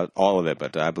won't give out all of it,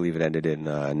 but I believe it ended in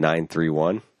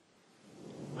 931.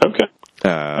 Okay.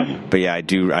 But yeah, I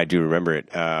do remember it.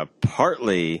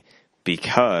 Partly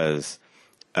because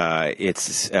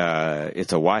it's a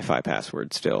Wi-Fi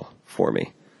password still for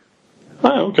me.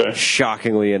 Oh, okay.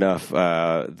 Shockingly enough,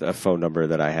 the phone number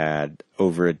that I had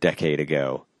over a decade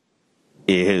ago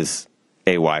is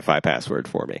a Wi-Fi password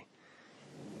for me.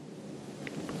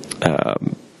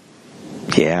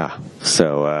 Yeah.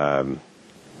 So,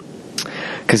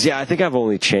 because I think I've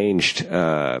only changed.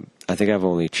 I think I've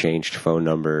only changed phone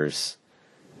numbers.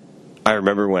 I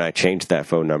remember when I changed that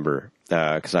phone number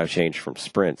because I changed from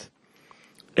Sprint,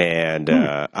 and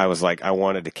I was like, I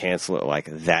wanted to cancel it like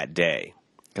that day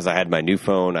because I had my new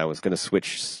phone. I was going to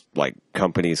switch like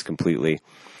companies completely,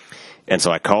 and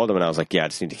so I called them and I was like, yeah, I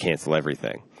just need to cancel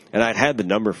everything. And I'd had the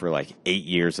number for like 8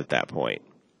 years at that point.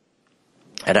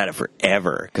 I'd had it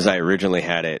forever because I originally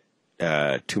had it.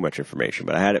 Too much information,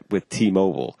 but I had it with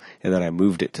T-Mobile, and then I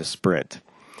moved it to Sprint.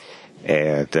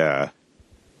 And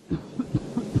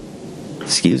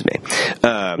excuse me.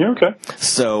 You're okay.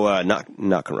 So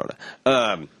not Corona.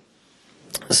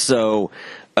 So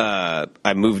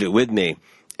I moved it with me,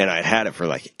 and I'd had it for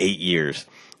like 8 years.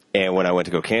 And when I went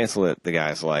to go cancel it, the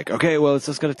guy's like, "Okay, well, it's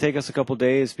just going to take us a couple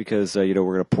days because we're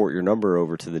going to port your number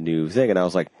over to the new thing." And I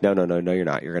was like, "No, you're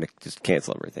not. You're going to just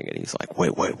cancel everything." And he's like,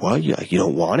 "Wait, what? You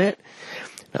don't want it?"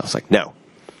 And I was like, "No."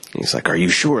 And he's like, "Are you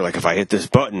sure? Like, if I hit this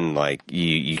button, like,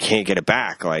 you can't get it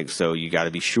back. Like, so you got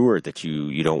to be sure that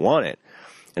you don't want it."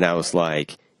 And I was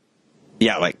like,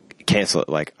 "Yeah, like, cancel it.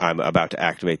 Like, I'm about to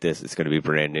activate this. It's going to be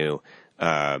brand new."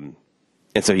 And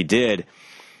so he did.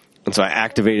 And so I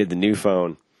activated the new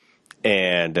phone.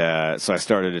 And so I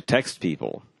started to text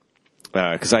people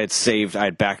because I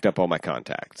had backed up all my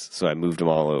contacts. So I moved them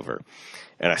all over.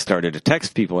 And I started to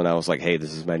text people, and I was like, hey,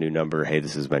 this is my new number. Hey,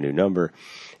 this is my new number.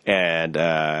 And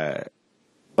I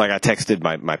texted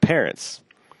my parents.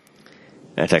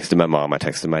 I texted my mom. I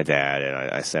texted my dad, and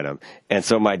I sent them. And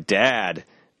so my dad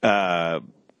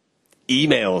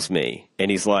emails me, and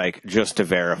he's like, just to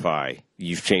verify,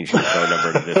 you've changed your phone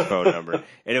number to this phone number.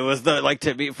 And it was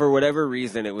to me, for whatever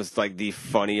reason, it was like the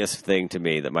funniest thing to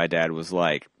me that my dad was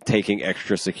like taking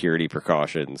extra security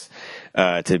precautions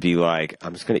to be like,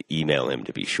 I'm just going to email him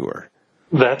to be sure.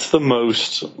 That's the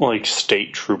most like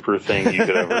state trooper thing you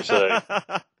could ever say.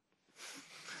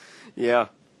 Yeah.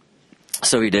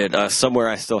 So he did. Somewhere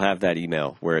I still have that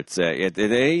email where it's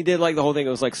he did like the whole thing. It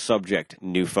was like subject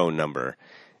new phone number.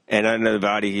 And under the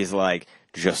body, he's like,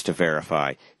 just to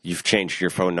verify, you've changed your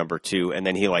phone number too. And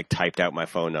then he like typed out my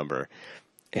phone number,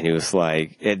 and he was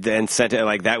like, and sent it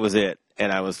like that was it.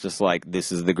 And I was just like,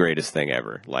 this is the greatest thing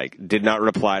ever. Like, did not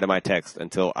reply to my text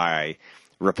until I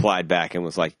replied back and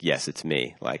was like, yes, it's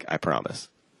me. Like, I promise.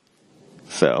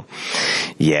 So,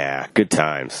 yeah, good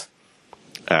times.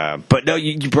 But no,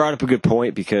 you brought up a good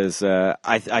point because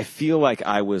I feel like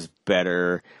I was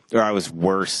better or I was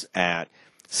worse at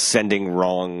sending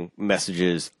wrong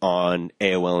messages on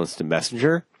AOL Instant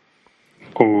Messenger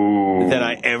than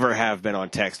I ever have been on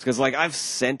text. Because, like, I've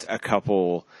sent a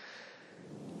couple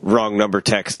wrong number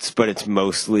texts, but it's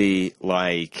mostly,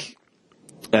 like,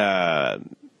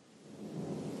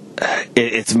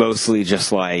 it's mostly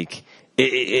just, like,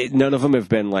 none of them have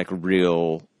been, like,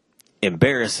 real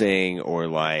embarrassing or,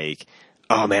 like,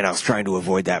 oh, man, I was trying to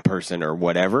avoid that person or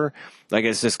whatever. Like,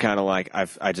 it's just kind of like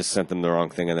I just sent them the wrong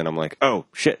thing, and then I'm like, oh,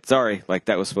 shit, sorry. Like,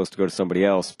 that was supposed to go to somebody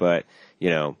else, but,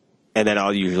 and then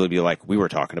I'll usually be like, we were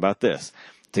talking about this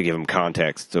to give them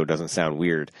context so it doesn't sound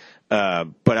weird.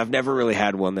 But I've never really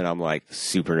had one that I'm, like,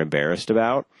 super embarrassed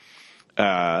about.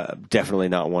 Definitely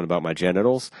not one about my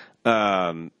genitals.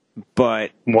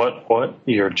 But... What?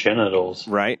 Your genitals.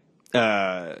 Right.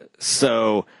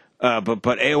 So... But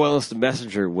AOL Instant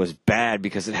Messenger was bad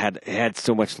because it had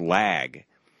so much lag.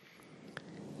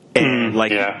 And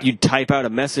you'd type out a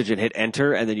message and hit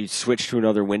enter, and then you'd switch to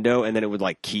another window, and then it would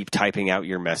like keep typing out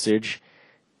your message,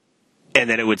 and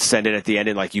then it would send it at the end,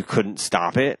 and like you couldn't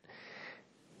stop it.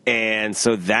 And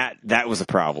so that was a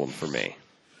problem for me.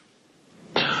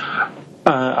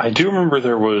 I do remember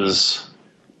there was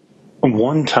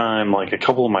one time, like a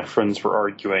couple of my friends were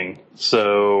arguing,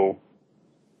 so.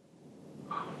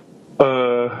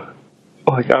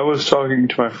 Like, I was talking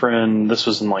to my friend, this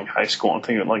was in, like, high school, I'm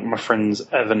thinking, like, my friends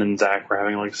Evan and Zach were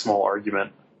having, like, a small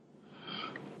argument.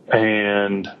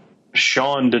 And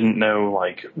Sean didn't know,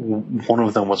 like, one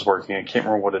of them was working. I can't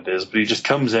remember what it is, but he just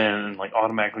comes in and, like,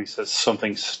 automatically says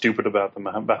something stupid about them,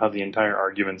 about how the entire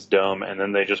argument's dumb, and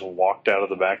then they just walked out of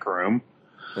the back room.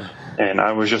 And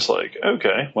I was just like,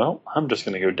 okay, well, I'm just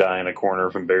going to go die in a corner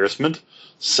of embarrassment.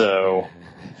 So,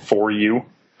 for you.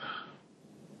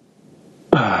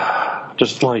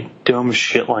 Just, like, dumb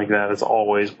shit like that is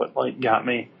always what, like, got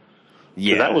me.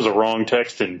 Yeah. That was a wrong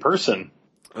text in person.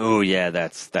 Oh, yeah,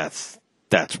 that's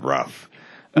rough.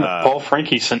 Paul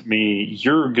Frankie sent me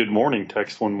your good morning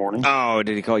text one morning. Oh,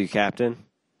 did he call you Captain?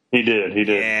 He did.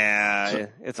 Yeah,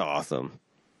 it's awesome.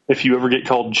 If you ever get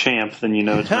called Champ, then you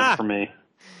know it's meant for me.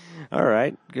 All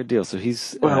right, good deal. So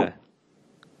he's got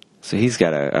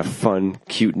a fun,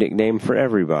 cute nickname for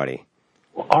everybody.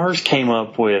 Ours came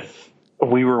up with,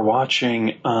 we were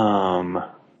watching, I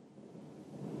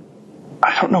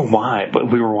don't know why,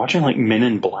 but we were watching like Men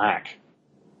in Black.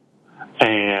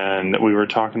 And we were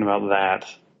talking about that.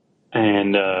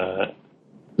 And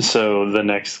so the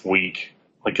next week,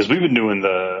 like, because we've been doing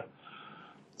so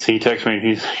he texted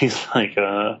me, he's like,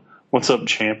 what's up,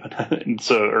 Champ?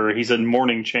 Or he said,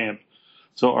 morning, Champ.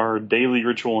 So our daily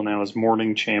ritual now is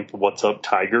morning, Champ, what's up,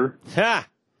 Tiger? Ha!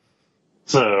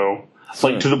 So,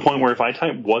 like, to the point where if I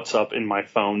type what's up in my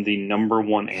phone, the number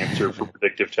one answer for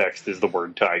predictive text is the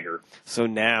word tiger. So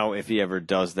now if he ever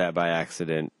does that by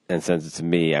accident and sends it to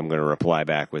me, I'm going to reply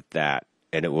back with that.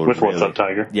 And it will what's up,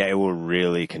 Tiger? Yeah, it will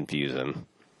really confuse him.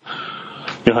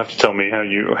 You'll have to tell me how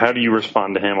do you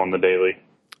respond to him on the daily?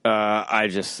 I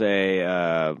just say,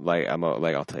 I'll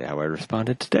tell you how I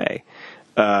responded today.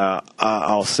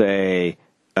 I'll say,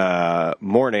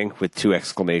 morning with 2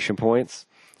 exclamation points.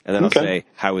 And then I'll say,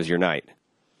 how was your night?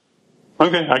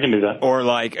 Okay, I can do that. Or,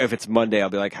 like, if it's Monday,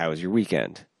 I'll be like, how was your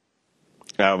weekend?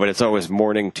 But it's always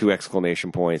morning, 2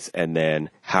 exclamation points, and then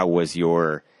how was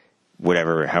your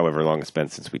however long it's been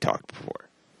since we talked before.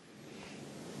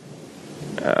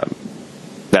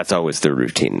 That's always the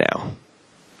routine now.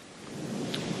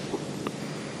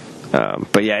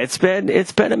 But yeah, it's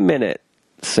been a minute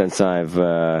since I've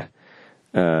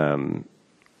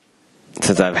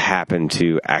happened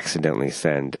to accidentally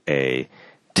send a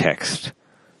text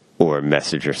or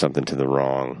message or something to the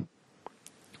wrong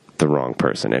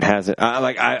person. It hasn't.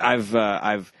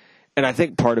 I've and I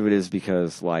think part of it is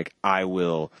because, like, I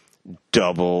will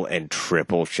double and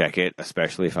triple check it,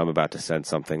 especially if I'm about to send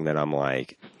something that I'm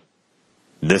like,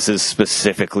 this is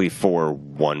specifically for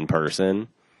one person,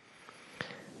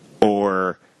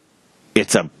 or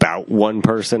it's about one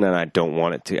person and I don't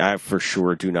want it to, I for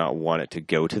sure do not want it to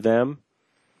go to them.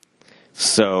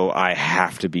 So I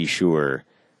have to be sure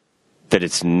that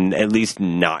it's at least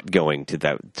not going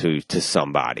to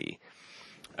somebody.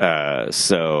 And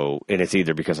it's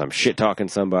either because I'm shit talking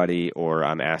somebody or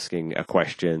I'm asking a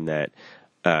question that,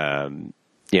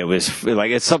 was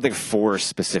like, it's something for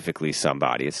specifically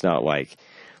somebody. It's not like,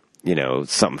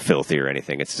 something filthy or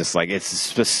anything. It's just like, it's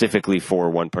specifically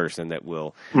for one person that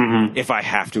will, if I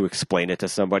have to explain it to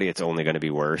somebody, it's only going to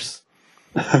be worse.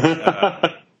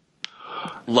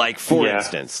 For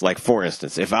instance,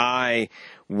 if I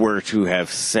were to have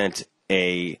sent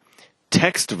a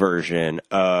text version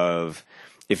of,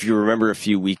 if you remember a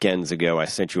few weekends ago, I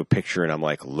sent you a picture and I'm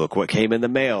like, look what came in the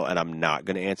mail, and I'm not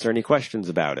going to answer any questions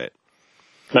about it.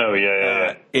 Oh,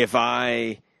 yeah. If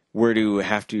I were to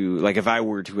have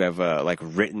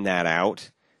written that out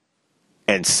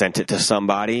and sent it to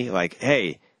somebody, like,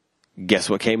 hey, guess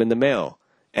what came in the mail?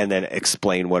 And then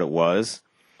explain what it was,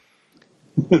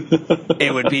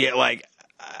 it would be like,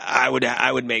 I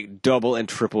would make double and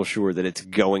triple sure that it's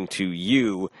going to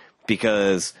you,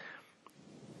 because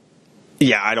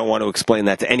I don't want to explain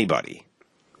that to anybody.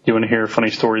 You want to hear a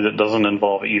funny story that doesn't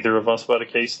involve either of us about a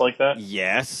case like that?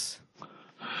 Yes.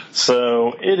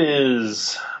 So it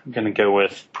is, I'm going to go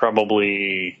with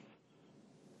probably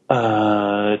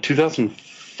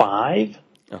 2005.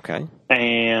 Okay.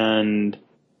 And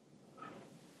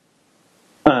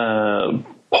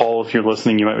Paul, if you're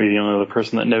listening, you might be the only other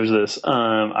person that knows this.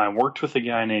 I worked with a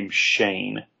guy named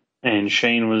Shane, and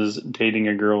Shane was dating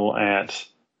a girl at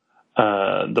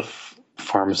the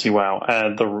pharmacy,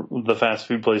 at the fast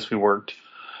food place we worked,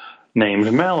 named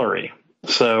Mallory.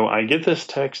 So I get this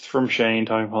text from Shane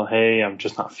talking about, hey, I'm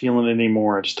just not feeling it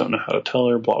anymore. I just don't know how to tell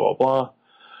her, blah, blah, blah.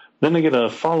 Then I get a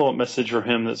follow-up message from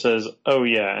him that says, oh,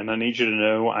 yeah, and I need you to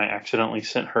know I accidentally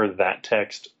sent her that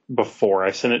text before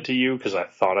I sent it to you because I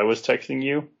thought I was texting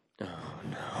you. Oh,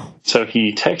 no. So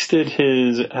he texted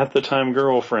his, at the time,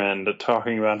 girlfriend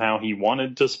talking about how he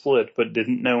wanted to split but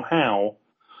didn't know how,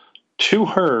 to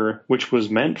her, which was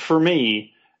meant for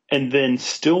me, and then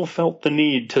still felt the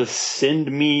need to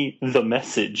send me the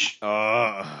message.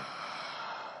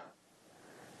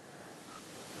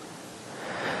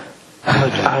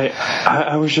 Like,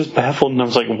 I was just baffled, and I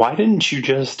was like, why didn't you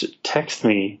just text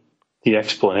me the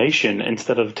explanation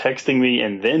instead of texting me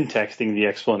and then texting the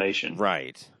explanation?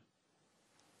 Right.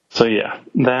 So yeah,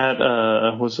 that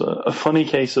was a funny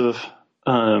case of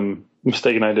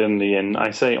mistaken identity, and I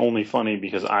say only funny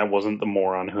because I wasn't the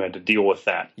moron who had to deal with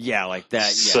that. Yeah, like that. Yeah,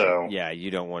 So, yeah,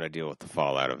 you don't want to deal with the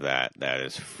fallout of that. That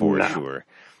is for sure.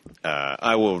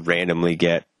 I will randomly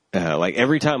get like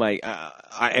every time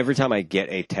I get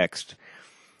a text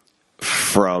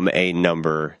from a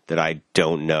number that I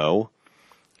don't know,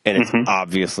 and it's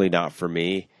obviously not for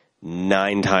me.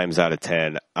 9 times out of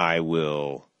 10, I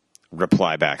will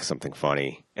reply back something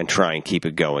funny and try and keep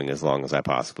it going as long as I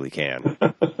possibly can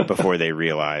before they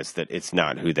realize that it's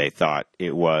not who they thought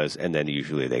it was, and then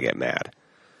usually they get mad.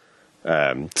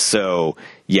 So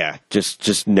yeah,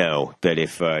 just know that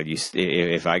if I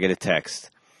get a text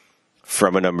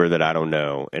from a number that I don't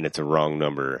know and it's a wrong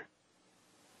number,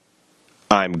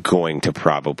 I'm going to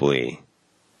probably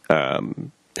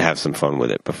have some fun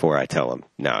with it before I tell them,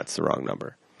 no, it's the wrong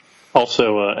number.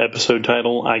 Also, episode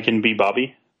title: I Can Be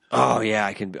Bobby. Oh yeah,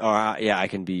 I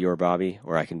can be your Bobby,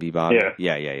 or I can be Bobby.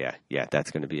 Yeah.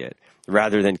 That's going to be it.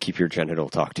 Rather than keep your genital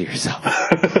talk to yourself.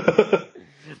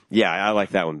 Yeah, I like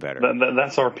that one better.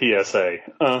 That's our PSA.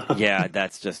 Yeah,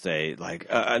 that's just a like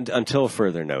until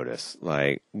further notice.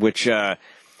 Like which. Okay,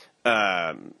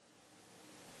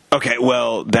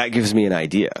 well that gives me an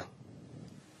idea.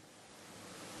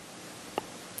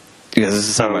 Because this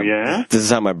is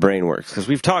how my brain works. Because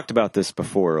we've talked about this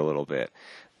before a little bit.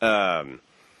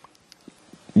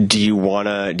 Do you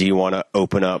wanna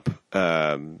open up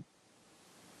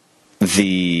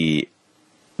the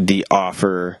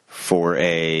offer for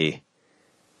a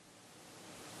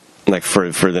like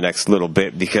for the next little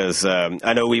bit? Because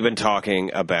I know we've been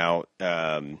talking about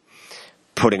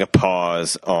putting a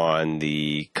pause on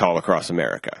the Call Across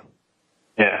America.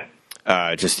 Yeah.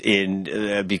 Just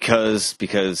in because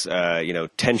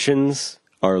tensions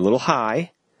are a little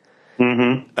high.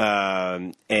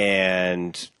 Mm-hmm.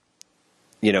 And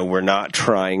we're not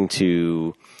trying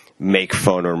to make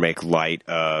fun or make light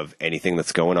of anything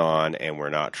that's going on, and we're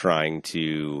not trying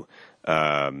to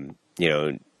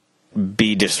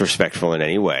be disrespectful in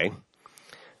any way.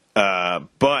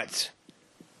 But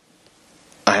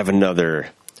I have another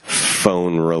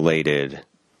phone-related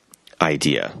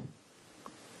idea.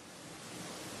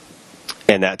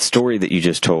 And that story that you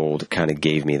just told kind of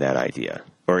gave me that idea.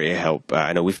 Or it helped.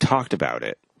 I know we've talked about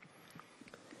it.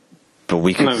 But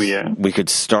we could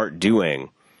start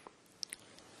doing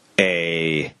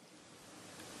a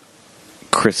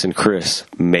Chris and Chris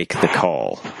make the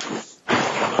call.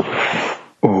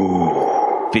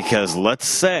 Ooh. Because let's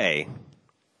say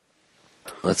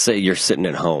you're sitting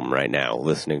at home right now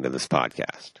listening to this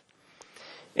podcast.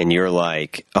 And you're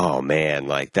like, oh man,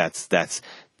 like that's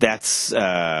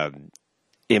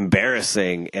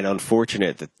embarrassing and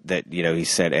unfortunate that he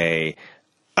said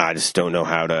I just don't know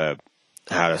how to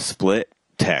split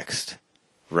text,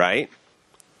 right?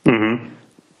 Mm-hmm.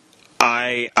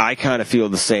 I kind of feel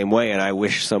the same way, and I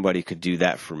wish somebody could do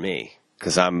that for me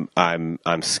because I'm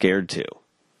scared to.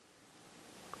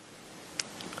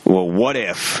 Well, what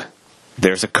if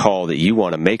there's a call that you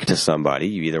want to make to somebody?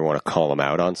 You either want to call them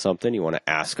out on something, you want to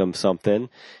ask them something,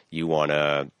 you want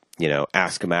to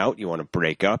ask them out, you want to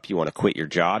break up, you want to quit your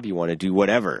job, you want to do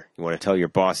whatever. You want to tell your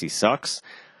boss he sucks.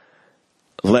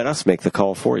 Let us make the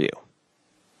call for you.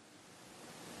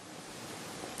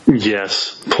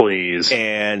 Yes, please.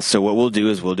 And so what we'll do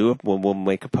is we'll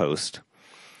make a post,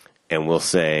 and we'll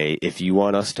say, if you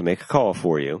want us to make a call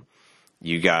for you,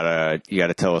 you gotta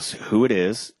tell us who it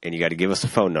is, and you got to give us a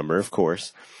phone number, of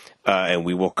course, and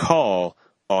we will call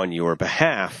on your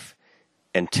behalf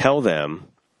and tell them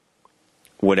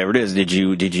whatever it is. Did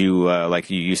you like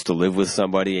you used to live with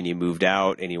somebody and you moved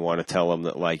out and you want to tell them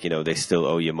that they still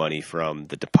owe you money from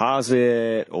the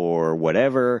deposit or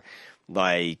whatever?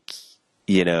 We'll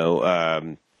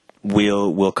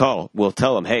call. We'll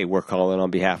tell them, hey, we're calling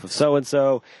on behalf of so and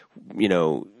so,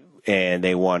 and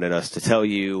they wanted us to tell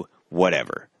you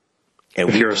whatever. And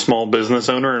if you're a small business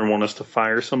owner and want us to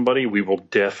fire somebody, we will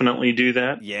definitely do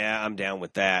that. Yeah, I'm down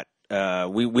with that.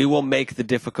 We will make the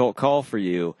difficult call for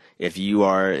you if you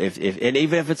are and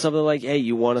even if it's something like, hey,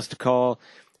 you want us to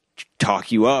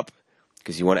talk you up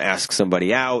because you want to ask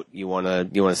somebody out, you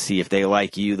want to see if they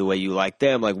like you the way you like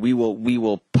them. Like we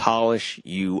will polish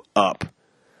you up.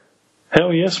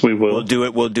 Hell yes, we will.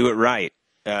 We'll do it right.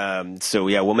 So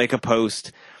yeah, we'll make a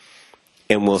post,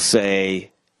 and we'll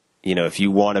say, if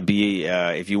you want to be,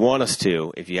 if you want us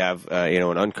to, if you have,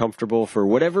 an uncomfortable for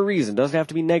whatever reason, doesn't have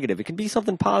to be negative. It can be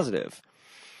something positive.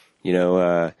 We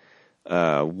will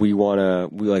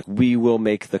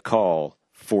make the call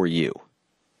for you.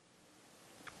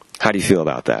 How do you feel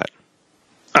about that?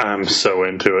 I'm so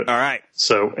into it. All right.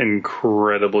 So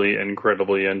incredibly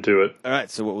into it. All right.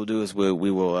 So what we'll do is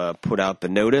we will put out the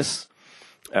notice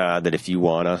that if you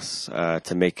want us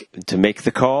to make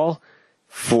the call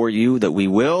for you, that we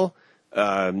will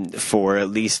for at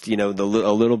least a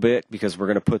little bit, because we're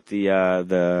going to put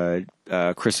the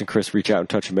Chris and Chris Reach Out and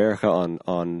Touch America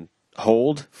on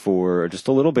hold for just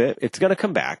a little bit. It's going to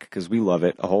come back because we love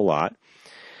it a whole lot,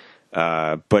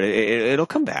 but it'll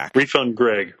come back. Refund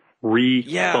Greg.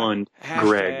 Refund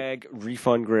Greg.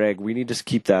 Refund Greg. We need to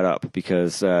keep that up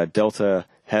because Delta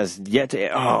has yet to.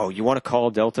 Oh, you want to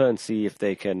call Delta and see if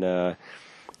they can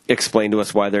explain to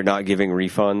us why they're not giving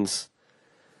refunds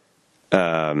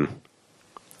to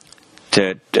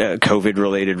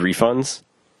COVID-related refunds?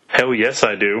 Hell yes,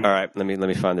 I do. All right, let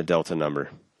me find the Delta number.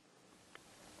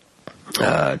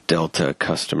 Delta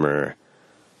customer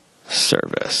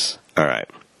service. All right.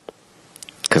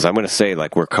 Because I'm going to say,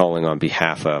 we're calling on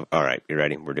behalf of. All right, you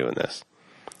ready? We're doing this.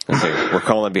 We're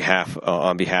calling on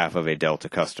behalf of a Delta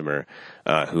customer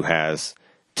who has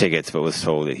tickets, but was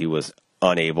told that he was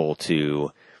unable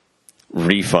to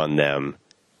refund them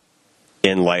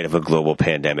in light of a global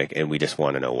pandemic, and we just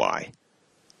want to know why.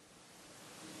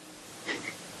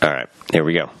 All right, here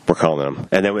we go. We're calling them,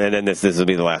 and then this will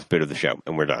be the last bit of the show,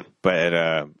 and we're done.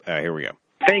 But here we go.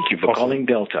 Thank you for calling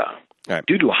Delta. Right.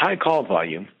 Due to a high call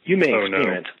volume, you may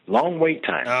experience long wait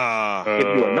times. If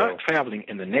you are not traveling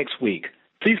in the next week,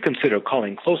 please consider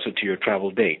calling closer to your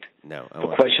travel date.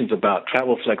 For questions about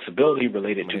travel flexibility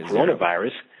related to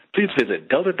coronavirus, please visit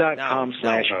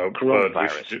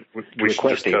delta.com/coronavirus. We should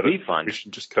just cut it. Refund, we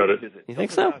should just cut it. You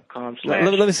think so? Let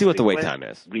me see what the wait time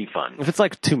is. Refund. If it's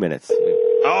 2 minutes.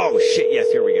 Oh, shit,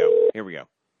 yes, here we go.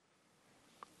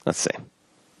 Let's see.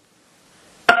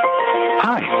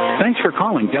 Hi, thanks for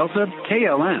calling Delta,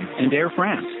 KLM, and Air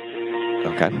France.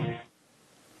 Okay.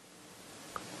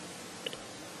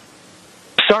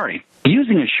 Sorry,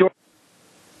 using a short...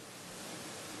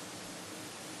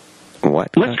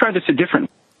 What? Let's try this a different...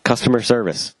 Customer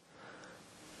service.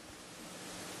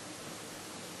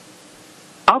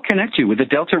 I'll connect you with a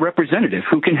Delta representative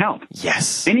who can help.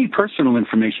 Yes. Any personal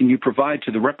information you provide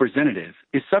to the representative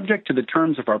is subject to the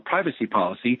terms of our privacy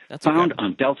policy found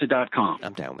on delta.com.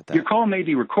 I'm down with that. Your call may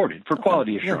be recorded for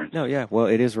quality assurance. Yeah. Well,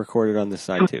 it is recorded on this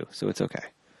side, too, so it's okay.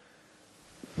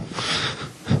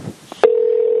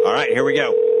 All right, here we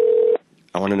go.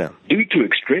 I want to know. Due to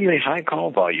extremely high call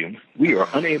volume, we are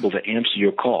unable to answer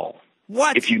your call.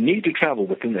 What? If you need to travel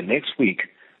within the next week,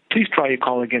 please try your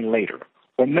call again later,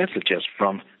 or message us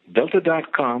from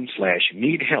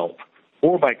delta.com/needhelp,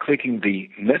 or by clicking the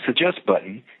Message Us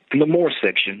button in the More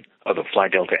section of the Fly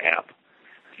Delta app.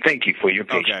 Thank you for your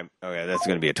patience. Okay, that's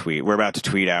going to be a tweet. We're about to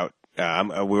tweet out.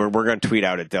 We're going to tweet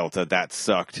out at Delta. That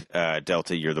sucked.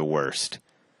 Delta, you're the worst.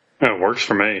 It works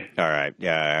for me. All right,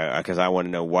 because I want to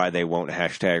know why they won't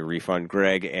hashtag refund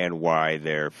Greg and why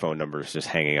their phone number is just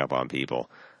hanging up on people.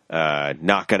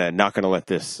 Not gonna let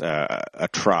this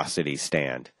atrocity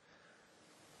stand.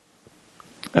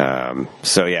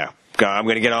 So yeah, I'm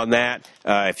gonna get on that.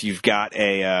 If you've got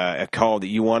a call that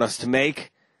you want us to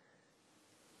make,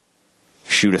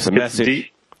 shoot us a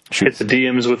message. Hit the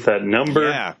DMs with that number.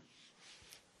 Yeah.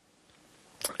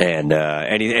 And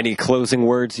any closing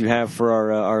words you have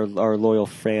for our loyal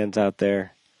fans out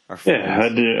there? Yeah, I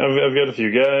do. I've got a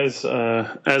few guys.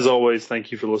 As always,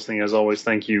 thank you for listening. As always,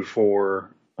 thank you for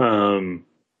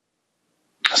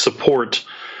support.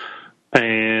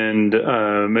 And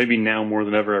maybe now more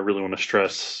than ever, I really want to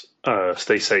stress: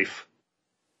 stay safe.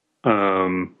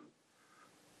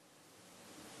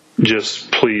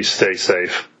 Just please stay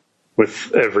safe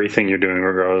with everything you're doing,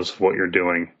 regardless of what you're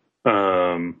doing.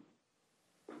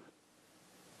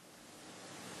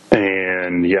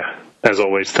 And yeah, as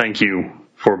always, thank you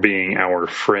for being our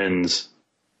friends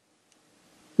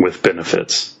with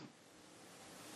benefits.